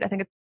it's great.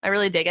 I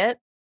really dig it.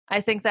 I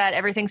think that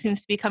everything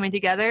seems to be coming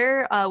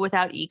together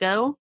without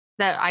ego.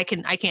 That I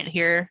can't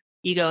hear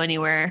ego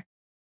anywhere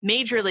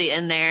majorly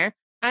in there.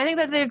 I think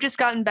that they've just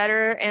gotten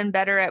better and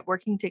better at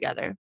working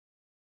together.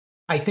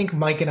 I think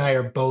Mike and I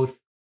are both,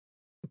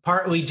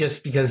 partly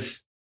just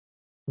because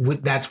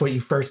that's what you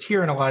first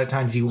hear, and a lot of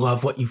times you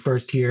love what you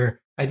first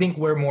hear. I think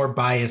we're more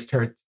biased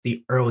towards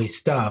the early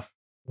stuff.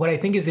 What I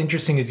think is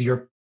interesting is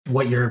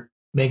what you're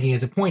making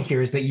as a point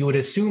here is that you would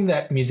assume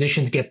that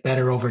musicians get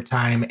better over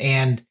time,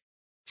 and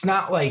it's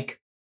not like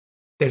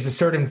there's a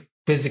certain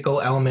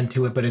physical element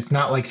to it, but it's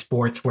not like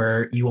sports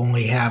where you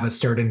only have a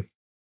certain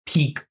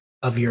peak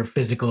of your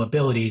physical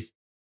abilities.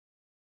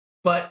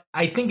 But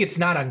I think it's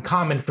not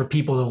uncommon for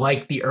people to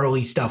like the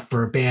early stuff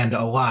for a band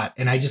a lot.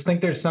 And I just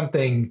think there's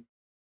something,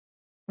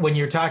 when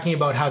you're talking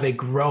about how they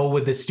grow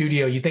with the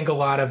studio, you think a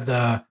lot of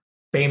the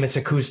famous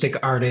acoustic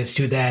artists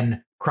who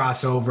then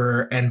cross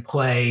over and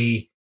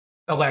play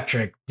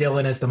electric.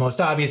 Dylan is the most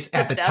obvious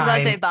at the time. I was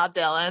going to say Bob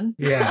Dylan.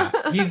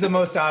 Yeah, he's the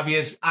most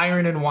obvious.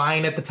 Iron and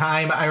Wine at the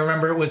time, I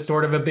remember it was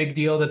sort of a big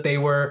deal that they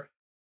were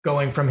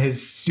going from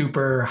his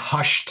super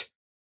hushed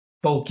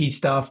folky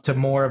stuff to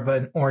more of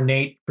an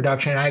ornate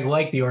production. I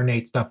like the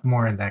ornate stuff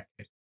more in that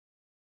case.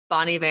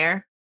 Bon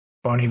Iver.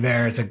 Bon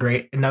Iver is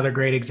another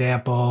great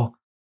example.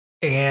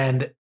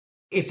 And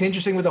it's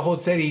interesting with the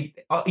Hold Steady,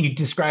 you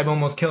describe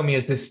Almost Kill Me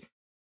as this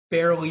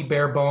fairly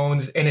bare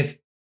bones, and it's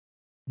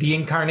the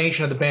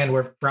incarnation of the band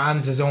where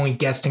Franz is only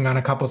guesting on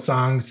a couple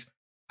songs.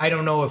 I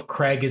don't know if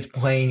Craig is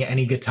playing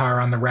any guitar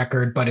on the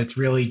record, but it's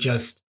really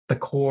just the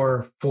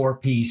core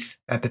 4-piece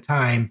at the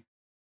time.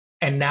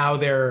 And now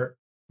they're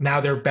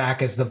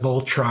back as the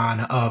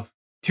Voltron of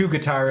 2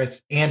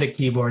 guitarists and a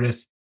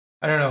keyboardist.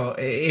 I don't know.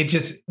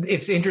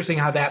 It's interesting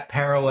how that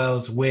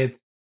parallels with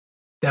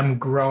them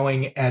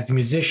growing as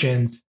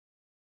musicians.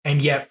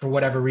 And yet, for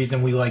whatever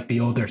reason, we like the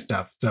older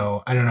stuff.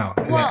 So I don't know.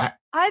 Well,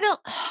 I don't.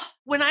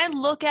 When I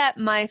look at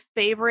my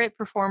favorite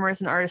performers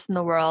and artists in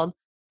the world,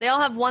 they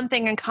all have one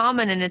thing in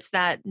common, and it's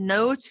that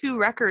no 2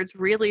 records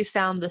really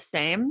sound the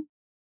same,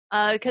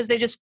 because they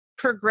just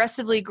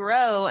progressively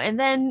grow, and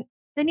then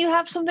you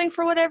have something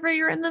for whatever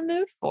you're in the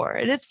mood for,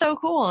 and it's so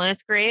cool and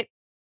it's great.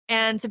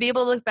 And to be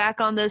able to look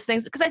back on those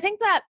things, because I think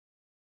that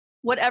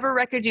whatever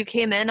record you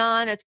came in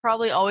on, it's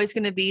probably always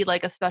going to be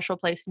like a special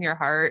place in your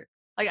heart.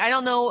 Like, I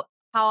don't know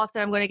how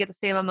often I'm going to get the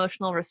same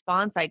emotional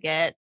response I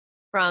get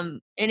from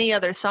any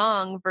other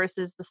song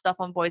versus the stuff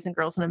on Boys and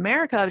Girls in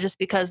America, just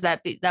because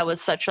that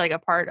was such like a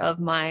part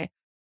of my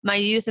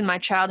youth and my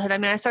childhood. I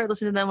mean, I started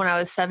listening to them when I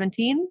was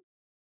 17,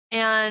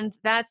 and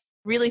that's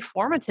really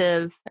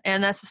formative,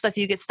 and that's the stuff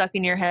you get stuck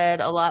in your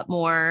head a lot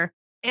more.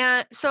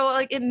 And so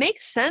like it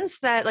makes sense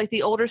that like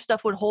the older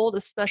stuff would hold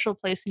a special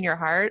place in your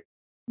heart.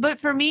 But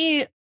for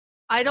me,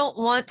 I don't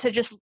want to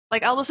just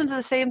like, I'll listen to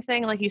the same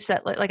thing like you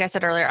said, like I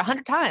said earlier,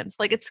 100 times.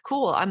 Like, it's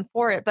cool, I'm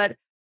for it, but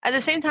at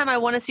the same time I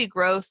want to see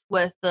growth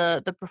with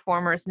the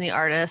performers and the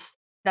artists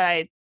that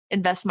I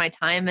invest my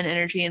time and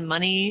energy and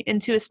money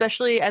into,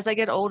 especially as I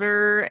get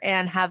older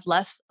and have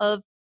less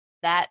of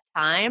that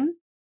time.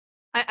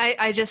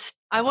 I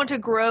want to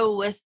grow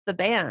with the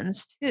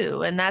bands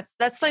too. And that's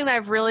something that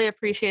I've really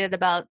appreciated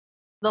about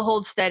the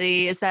Hold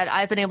Steady, is that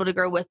I've been able to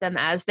grow with them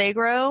as they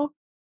grow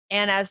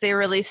and as they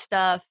release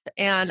stuff.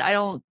 And I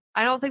don't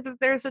think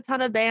that there's a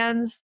ton of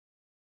bands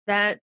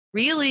that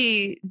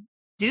really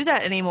do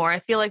that anymore. I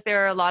feel like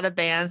there are a lot of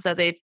bands that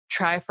they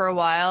try for a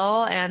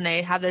while and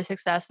they have their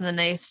success and then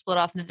they split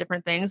off into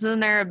different things. And then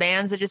there are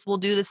bands that just will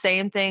do the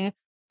same thing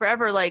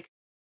forever. Like,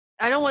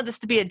 I don't want this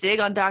to be a dig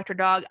on Dr.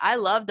 Dog. I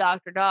love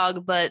Dr.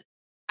 Dog, but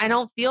I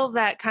don't feel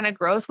that kind of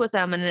growth with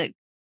them. And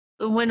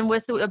when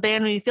with a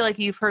band, when you feel like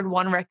you've heard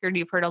one record,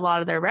 you've heard a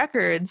lot of their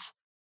records,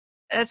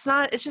 it's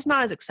just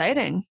not as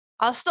exciting.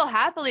 I'll still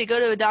happily go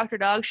to a Dr.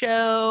 Dog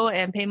show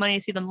and pay money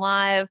to see them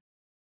live,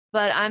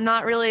 but I'm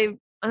not really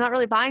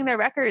buying their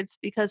records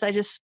because I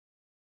just,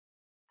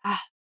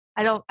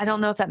 I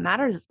don't know if that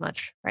matters as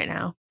much right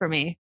now for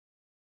me.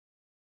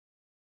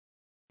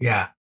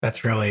 Yeah,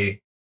 that's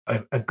really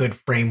a good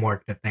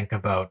framework to think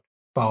about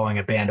following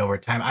a band over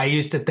time. I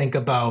used to think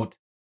about,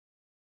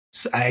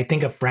 I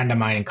think a friend of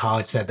mine in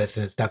college said this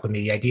and it stuck with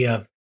me, the idea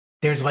of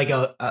there's like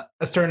a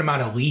certain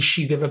amount of leash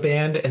you give a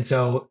band. And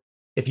so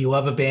if you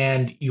love a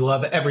band, you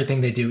love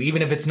everything they do,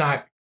 even if it's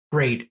not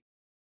great.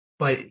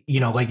 But, you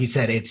know, like you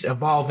said, it's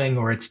evolving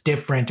or it's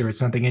different or it's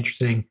something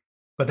interesting.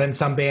 But then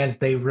some bands,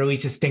 they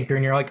release a stinker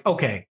and you're like,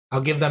 okay,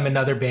 I'll give them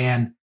another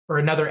band or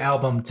another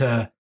album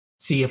to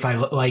see if I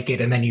like it.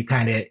 And then you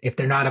kind of, if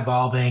they're not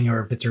evolving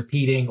or if it's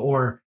repeating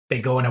or they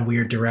go in a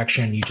weird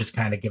direction, you just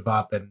kind of give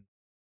up and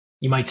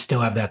you might still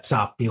have that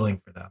soft feeling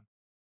for them.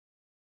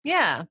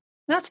 Yeah,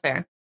 that's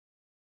fair.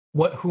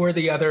 Who are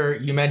the other,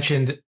 you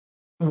mentioned,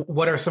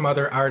 what are some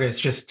other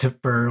artists, just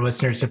for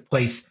listeners to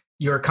place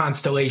your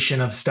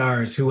constellation of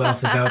stars? Who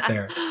else is out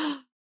there?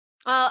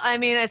 Well, I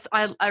mean,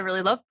 I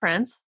really love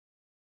Prince.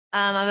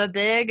 I'm a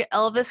big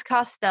Elvis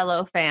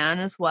Costello fan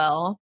as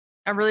well.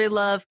 I really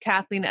love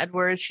Kathleen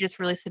Edwards. She just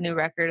released a new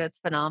record. It's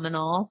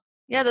phenomenal.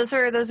 Yeah, those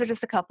are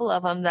just a couple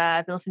of them that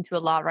I've been listening to a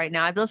lot right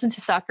now. I've been listening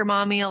to Soccer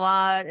Mommy a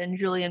lot, and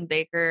Julian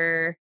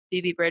Baker,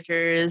 Phoebe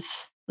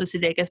Bridgers, Lucy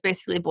Dacus,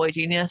 basically Boy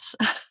Genius,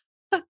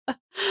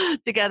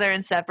 together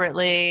and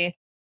separately.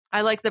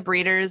 I like the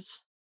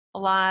Breeders a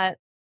lot.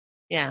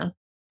 Yeah,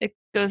 it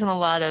goes in a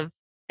lot of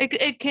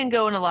it can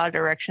go in a lot of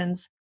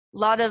directions. A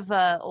lot of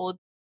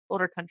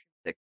older country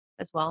music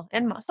as well,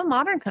 and some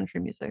modern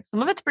country music.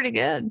 Some of it's pretty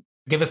good.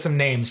 Give us some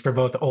names for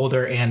both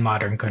older and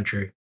modern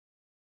country.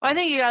 Well, I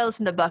think you gotta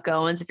listen to Buck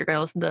Owens if you're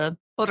gonna listen to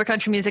older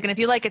country music, and if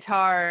you like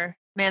guitar,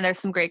 man, there's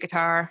some great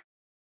guitar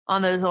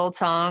on those old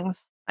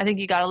songs. I think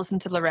you gotta listen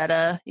to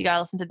Loretta. You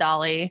gotta listen to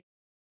Dolly.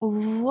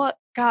 What?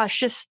 Gosh,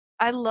 just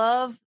I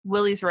love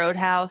Willie's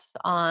Roadhouse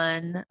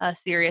on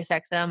Sirius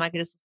XM. I could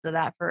just listen to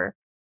that for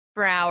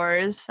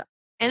hours.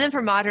 And then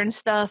for modern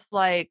stuff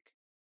like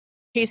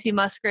Casey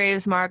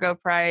Musgraves, Margot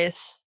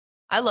Price.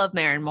 I love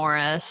Maren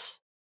Morris.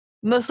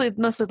 Mostly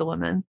the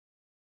women.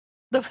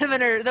 The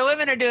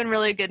women are doing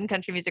really good in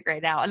country music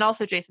right now, and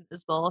also Jason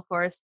Isbell, of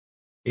course.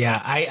 Yeah,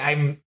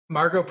 I'm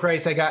Margot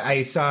Price.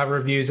 I saw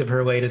reviews of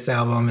her latest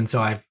album, and so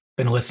I've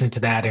been listening to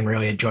that and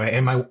really enjoy it.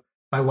 And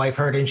my wife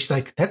heard it, and she's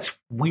like, "That's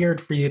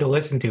weird for you to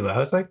listen to." I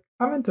was like,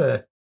 I'm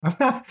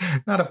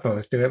not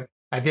opposed to it.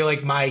 I feel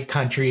like my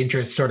country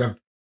interest sort of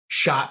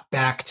shot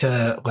back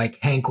to like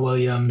Hank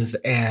Williams,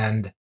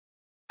 and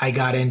I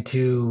got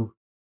into,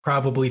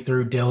 probably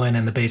through Dylan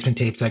and the Basement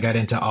Tapes, I got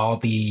into all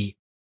the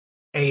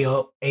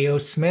A.O.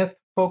 Smith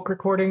folk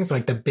recordings,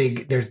 like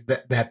there's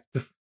that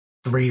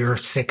 3 or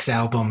 6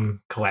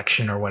 album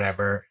collection or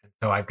whatever.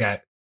 So I've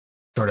got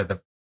sort of the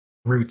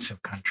roots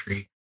of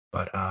country,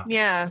 but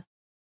yeah,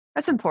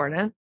 that's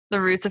important.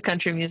 The roots of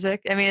country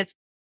music. I mean, it's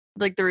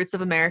like the roots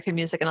of American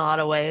music in a lot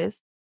of ways.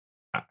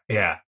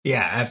 Yeah.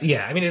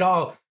 I mean,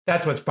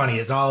 that's what's funny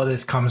is all of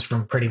this comes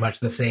from pretty much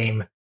the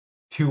same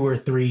 2 or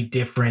 3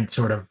 different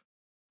sort of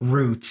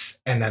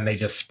roots, and then they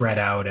just spread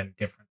out in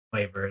different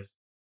flavors.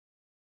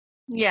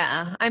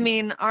 Yeah, I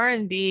mean,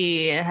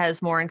 R&B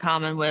has more in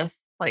common with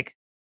like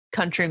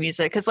country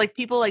music because like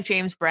people like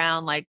James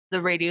Brown, like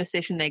the radio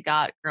station they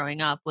got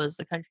growing up was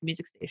the country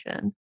music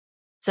station.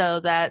 So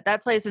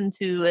that plays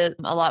into it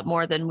a lot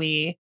more than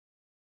we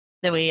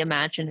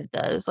imagine it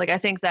does. Like I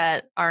think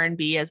that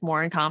R&B has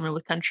more in common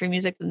with country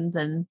music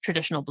than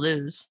traditional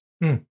blues.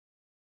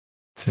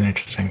 It's an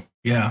interesting.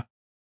 Yeah.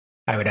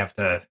 I would have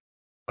to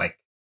like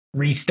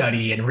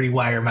restudy and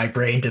rewire my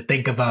brain to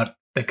think about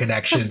the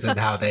connections and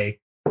how they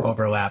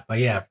overlap. But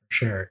yeah, for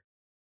sure.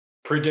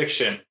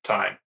 Prediction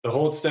time. The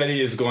Hold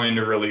Steady is going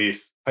to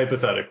release,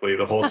 hypothetically,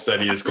 the Hold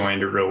Steady is going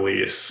to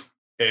release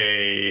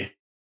a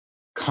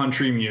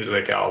country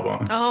music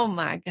album. Oh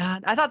my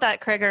God. I thought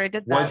that Craig already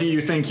did that. What do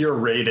you think your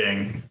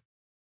rating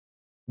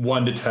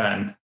 1 to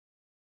 10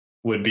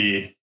 would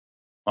be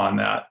on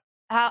that?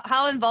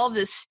 How involved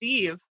is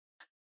Steve?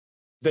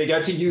 They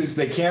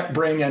can't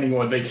bring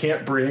anyone, they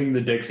can't bring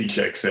the Dixie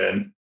Chicks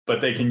in,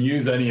 but they can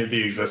use any of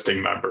the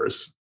existing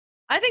members.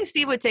 I think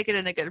Steve would take it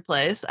in a good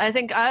place. I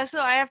think also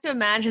I have to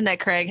imagine that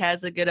Craig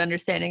has a good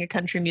understanding of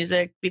country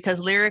music because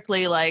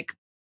lyrically, like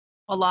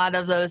a lot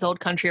of those old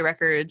country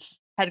records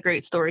had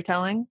great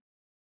storytelling.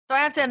 So I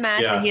have to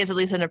imagine he has at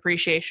least an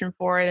appreciation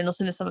for it and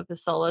listen to some of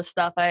his solo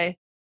stuff. I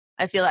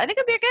think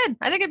it'd be good.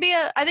 I think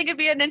it'd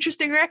be an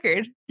interesting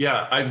record.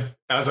 Yeah,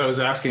 as I was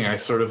asking, I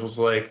sort of was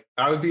like,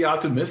 I would be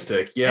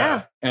optimistic.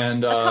 Yeah.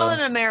 And let's call it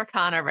an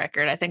Americana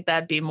record. I think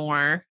that'd be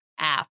more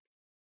apt.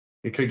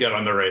 You could get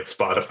on the right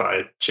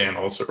Spotify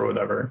channels or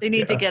whatever. They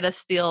need to get a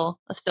steel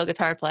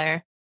guitar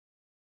player.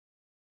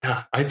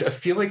 Yeah, I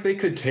feel like they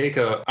could take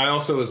I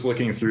also was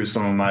looking through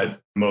some of my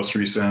most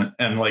recent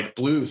and like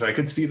blues. I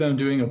could see them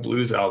doing a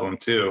blues album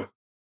too.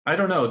 I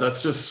don't know.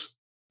 That's just,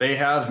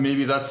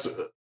 maybe that's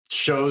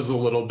shows a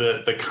little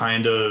bit the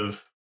kind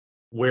of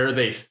where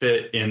they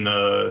fit in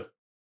the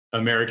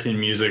American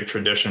music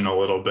tradition a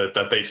little bit,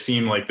 that they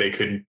seem like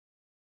they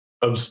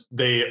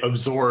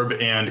absorb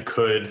and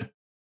could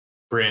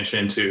branch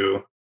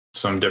into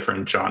some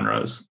different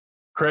genres.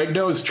 Craig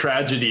knows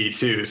tragedy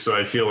too, so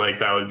I feel like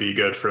that would be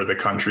good for the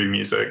country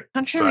music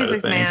side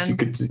of things. Man. You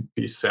could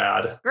be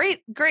sad.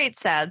 Great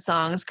sad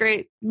songs.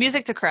 Great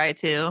music to cry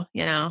to,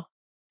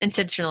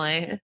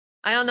 intentionally.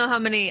 I don't know how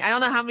many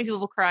people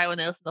will cry when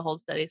they listen to Hold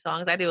Steady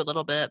songs. I do a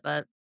little bit,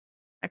 but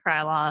I cry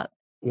a lot.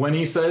 When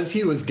he says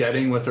he was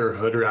getting with her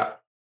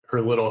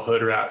little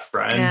hood rat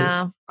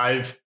friend,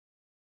 I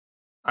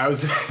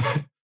was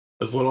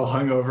I was a little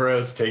hungover. I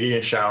was taking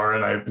a shower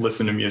and I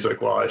listened to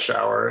music while I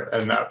shower,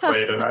 and that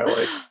played, and I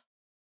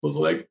was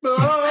like,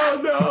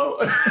 oh no.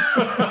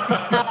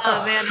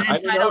 Oh man, I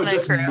don't know, it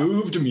just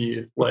moved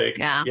me. Like,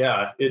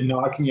 yeah, it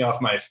knocked me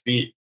off my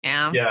feet.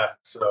 Yeah. Yeah.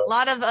 So A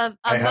lot of that's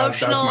my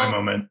emotional,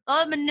 moment. a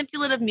lot of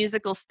manipulative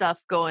musical stuff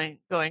going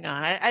on.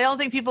 I don't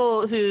think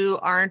people who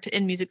aren't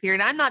in music theory,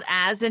 and I'm not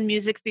as in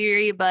music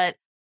theory, but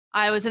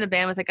I was in a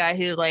band with a guy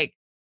who like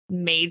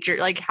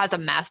has a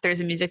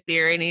master's in music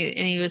theory,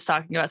 and he was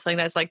talking about something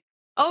that's like,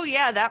 oh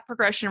yeah, that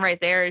progression right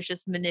there is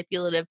just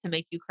manipulative to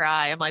make you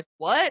cry. I'm like,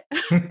 what?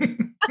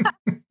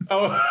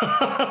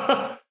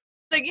 Oh,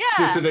 Like, yeah.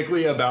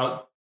 specifically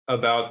about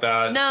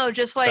that. No,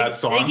 just like that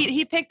song?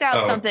 he picked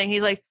out Oh. something.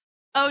 He's like,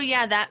 oh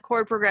yeah, that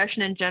chord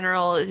progression in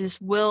general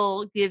just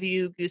will give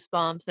you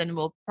goosebumps and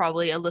will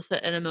probably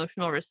elicit an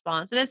emotional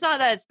response. And it's not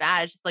that it's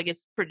bad, it's just like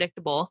it's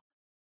predictable.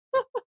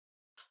 I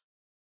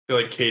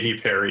feel like Katy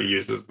Perry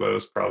uses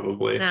those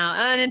probably. No,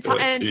 an feel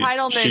like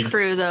entitlement she-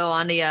 crew though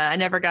on the I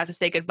never got to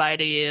say goodbye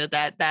to you.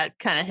 That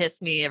kind of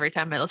hits me every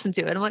time I listen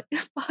to it. I'm like,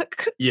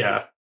 fuck.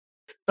 Yeah.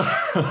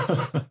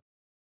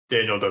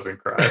 Daniel doesn't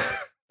cry.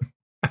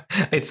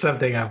 It's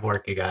something I'm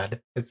working on.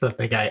 It's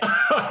something I.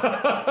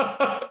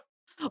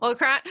 Well,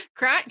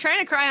 trying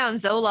to cry on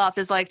Zoloft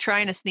is like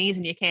trying to sneeze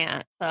and you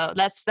can't. So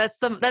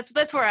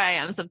that's where I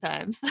am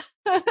sometimes.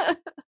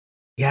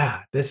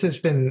 Yeah, this has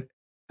been.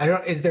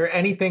 Is there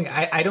anything?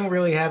 I don't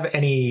really have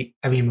any.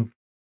 I mean,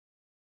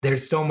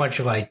 there's so much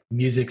like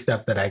music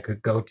stuff that I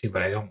could go to,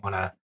 but I don't want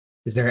to.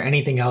 Is there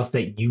anything else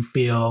that you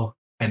feel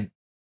and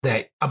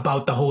that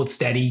about the Hold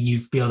Steady you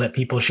feel that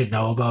people should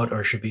know about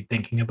or should be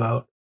thinking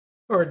about,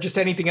 or just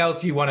anything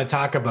else you want to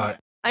talk about?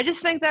 I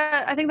think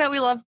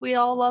that we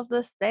all love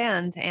this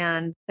band,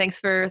 and thanks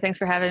for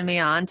having me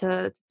on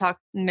to talk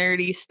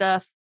nerdy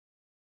stuff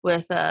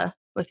with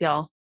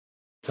y'all.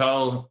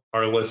 Tell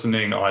our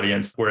listening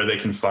audience where they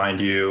can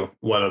find you,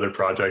 what other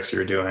projects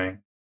you're doing,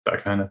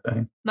 that kind of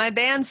thing. My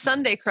band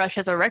Sunday Crush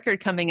has a record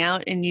coming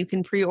out, and you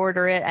can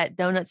pre-order it at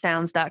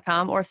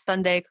donutsounds.com or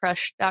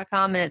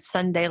sundaycrush.com, and it's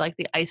Sunday like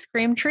the ice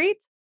cream treat.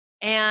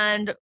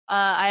 And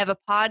I have a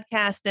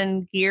podcast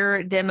and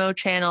gear demo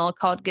channel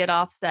called Get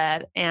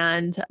Offset,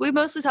 and we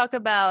mostly talk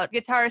about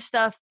guitar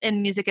stuff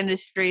and music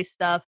industry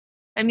stuff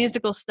and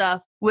musical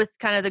stuff with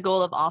kind of the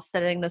goal of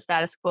offsetting the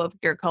status quo of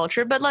gear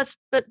culture. But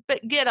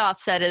Get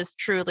Offset is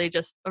truly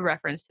just a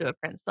reference to a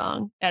Prince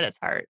song at its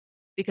heart,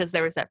 because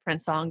there was that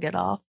Prince song Get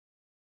Off.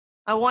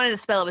 I wanted to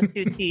spell it with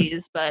 2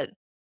 T's, but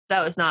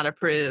that was not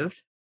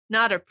approved.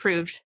 Not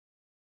approved.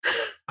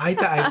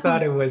 I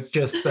thought it was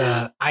just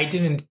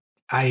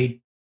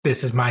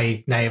this is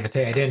my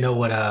naivete. I didn't know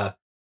what a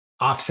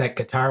offset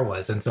guitar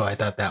was, and so I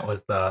thought that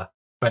was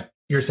but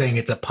you're saying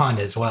it's a pun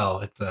as well.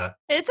 It's a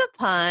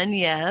pun,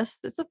 yes.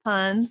 It's a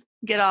pun.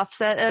 Get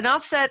offset. An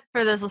offset,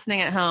 for those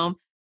listening at home,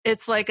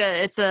 it's like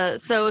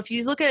so if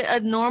you look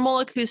at a normal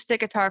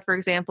acoustic guitar, for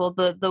example,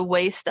 the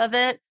waist of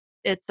it,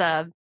 it's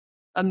a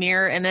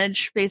mirror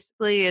image,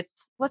 basically.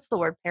 It's, what's the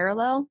word,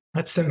 parallel?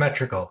 That's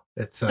symmetrical.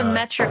 It's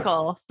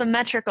symmetrical.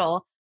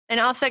 An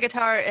offset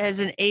guitar has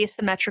an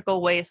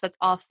asymmetrical waist that's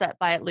offset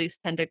by at least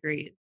 10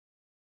 degrees.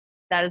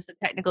 That is the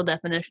technical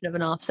definition of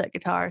an offset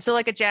guitar. So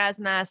like a Jazz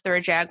Master,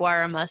 a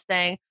Jaguar, a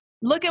Mustang,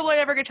 look at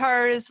whatever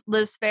guitars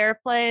Liz Phair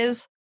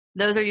plays.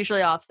 Those are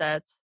usually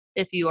offsets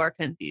if you are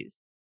confused.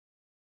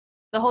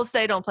 The Hold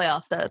Steady don't play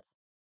offsets.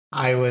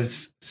 I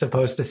was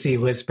supposed to see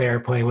Liz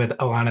Phair play with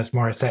Alanis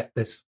Morissette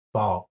this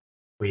fall.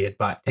 We had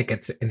bought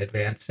tickets in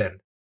advance,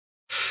 and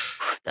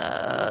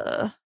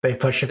they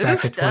pushed it back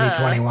to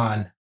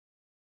 2021.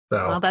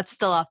 So, well, that's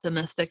still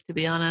optimistic, to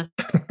be honest.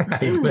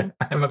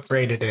 I'm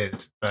afraid it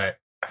is, but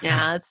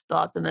yeah, it's still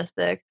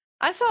optimistic.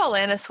 I saw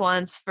Alanis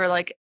once for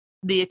like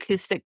the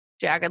acoustic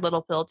Jagged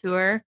Little Pill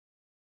tour.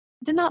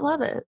 Did not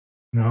love it.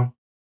 No.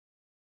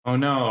 Oh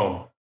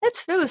no.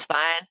 It was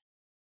fine.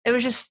 It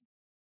was just,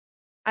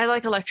 I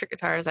like electric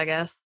guitars, I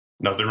guess.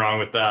 Nothing wrong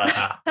with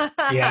that.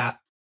 Yeah.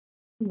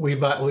 We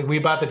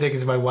bought the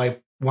tickets. My wife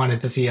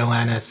wanted to see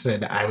Alanis,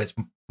 and I was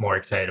more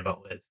excited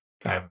about Liz.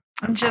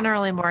 I'm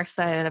generally more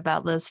excited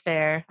about Liz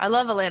Phair. I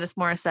love Alanis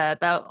Morissette.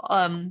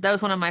 That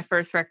was one of my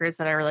first records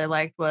that I really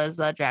liked, was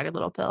Jagged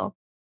Little Pill.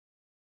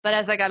 But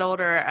as I got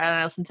older and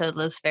I listened to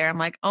Liz Phair, I'm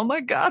like, oh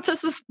my God,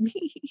 this is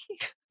me.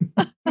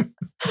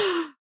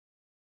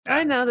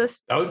 I know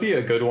this. That would be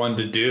a good one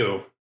to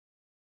do.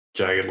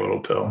 Jagged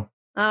Little Pill.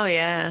 Oh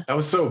yeah. That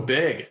was so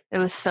big. It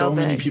was so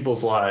many big.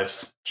 people's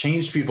lives.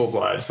 Changed people's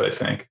lives, I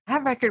think.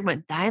 That record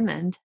went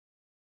diamond.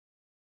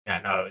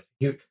 Yeah, no, it was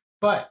huge.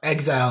 But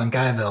Exile in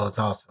Guyville is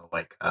also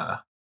like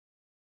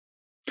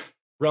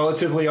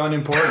relatively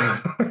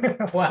unimportant.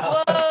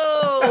 Wow.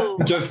 Whoa.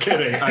 Just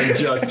kidding. I'm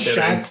just kidding.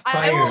 Shots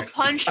I will fired.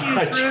 punch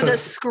you through the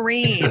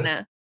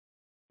screen.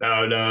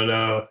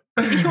 No.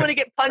 You want to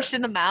get punched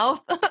in the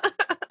mouth?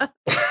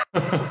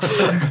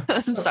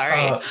 I'm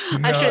sorry. No.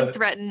 I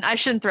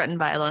shouldn't threaten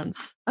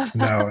violence.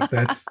 No,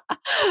 that's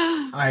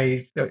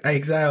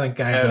Exile in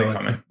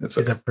Guyville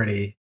is a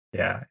pretty,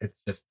 yeah, it's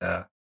just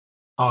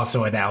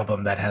also an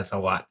album that has a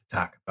lot to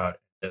talk about.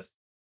 Just,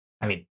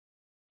 I mean,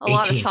 a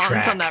lot of 18 songs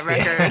tracks. on that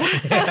record.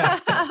 Yeah.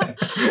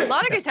 A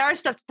lot of guitar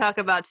stuff to talk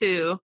about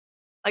too.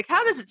 Like,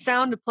 how does it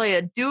sound to play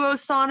a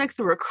Duosonic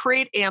through a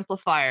crate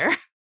amplifier?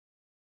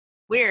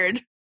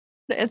 Weird.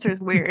 The answer is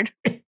weird.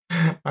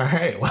 All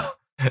right. Well,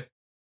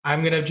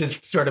 I'm gonna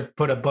just sort of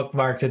put a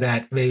bookmark to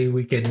that. Maybe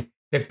we can,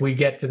 if we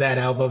get to that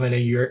album and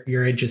you're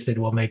interested,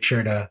 we'll make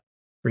sure to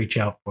reach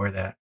out for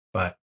that.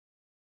 But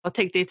I'll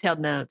take detailed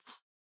notes.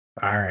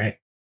 all right.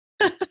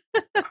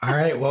 All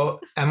right.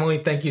 Well, Emily,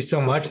 thank you so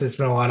much. This has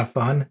been a lot of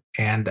fun.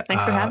 And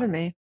Thanks for having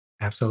me.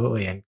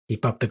 Absolutely. And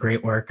keep up the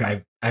great work.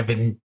 I've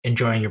been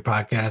enjoying your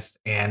podcast,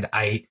 and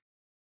I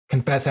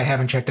confess I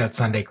haven't checked out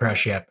Sunday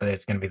Crush yet, but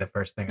it's going to be the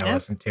first thing I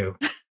listen to.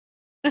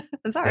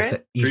 That's all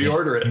right.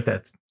 Pre-order it.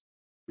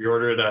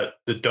 Pre-order it at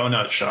the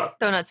Donut Shop.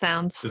 Donut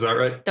Sounds. Is that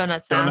right?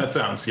 Donut Sounds. Donut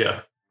Sounds.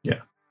 Yeah.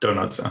 Yeah.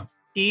 Donut Sounds.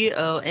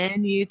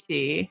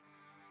 DONUT.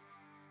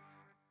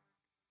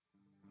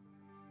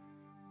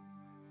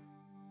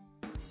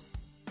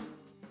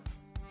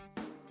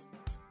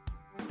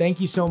 Thank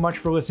you so much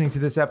for listening to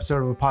this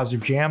episode of A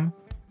Positive Jam.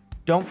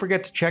 Don't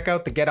forget to check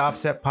out the Get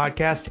Offset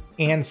podcast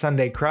and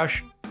Sunday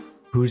Crush,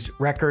 whose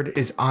record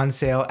is on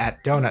sale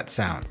at Donut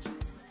Sounds.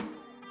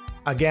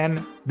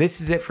 Again, this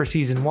is it for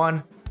season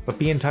 1, but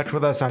be in touch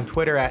with us on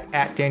Twitter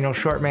at Daniel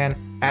Shortman,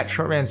 at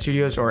Shortman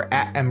Studios, or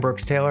at M.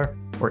 Brooks Taylor,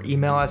 or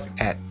email us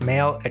at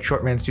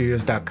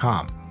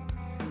mail@shortmanstudios.com.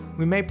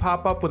 We may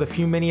pop up with a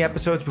few mini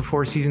episodes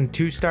before season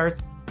 2 starts,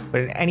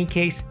 but in any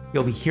case,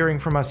 you'll be hearing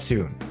from us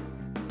soon.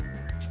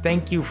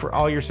 Thank you for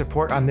all your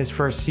support on this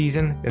first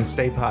season, and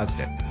stay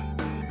positive.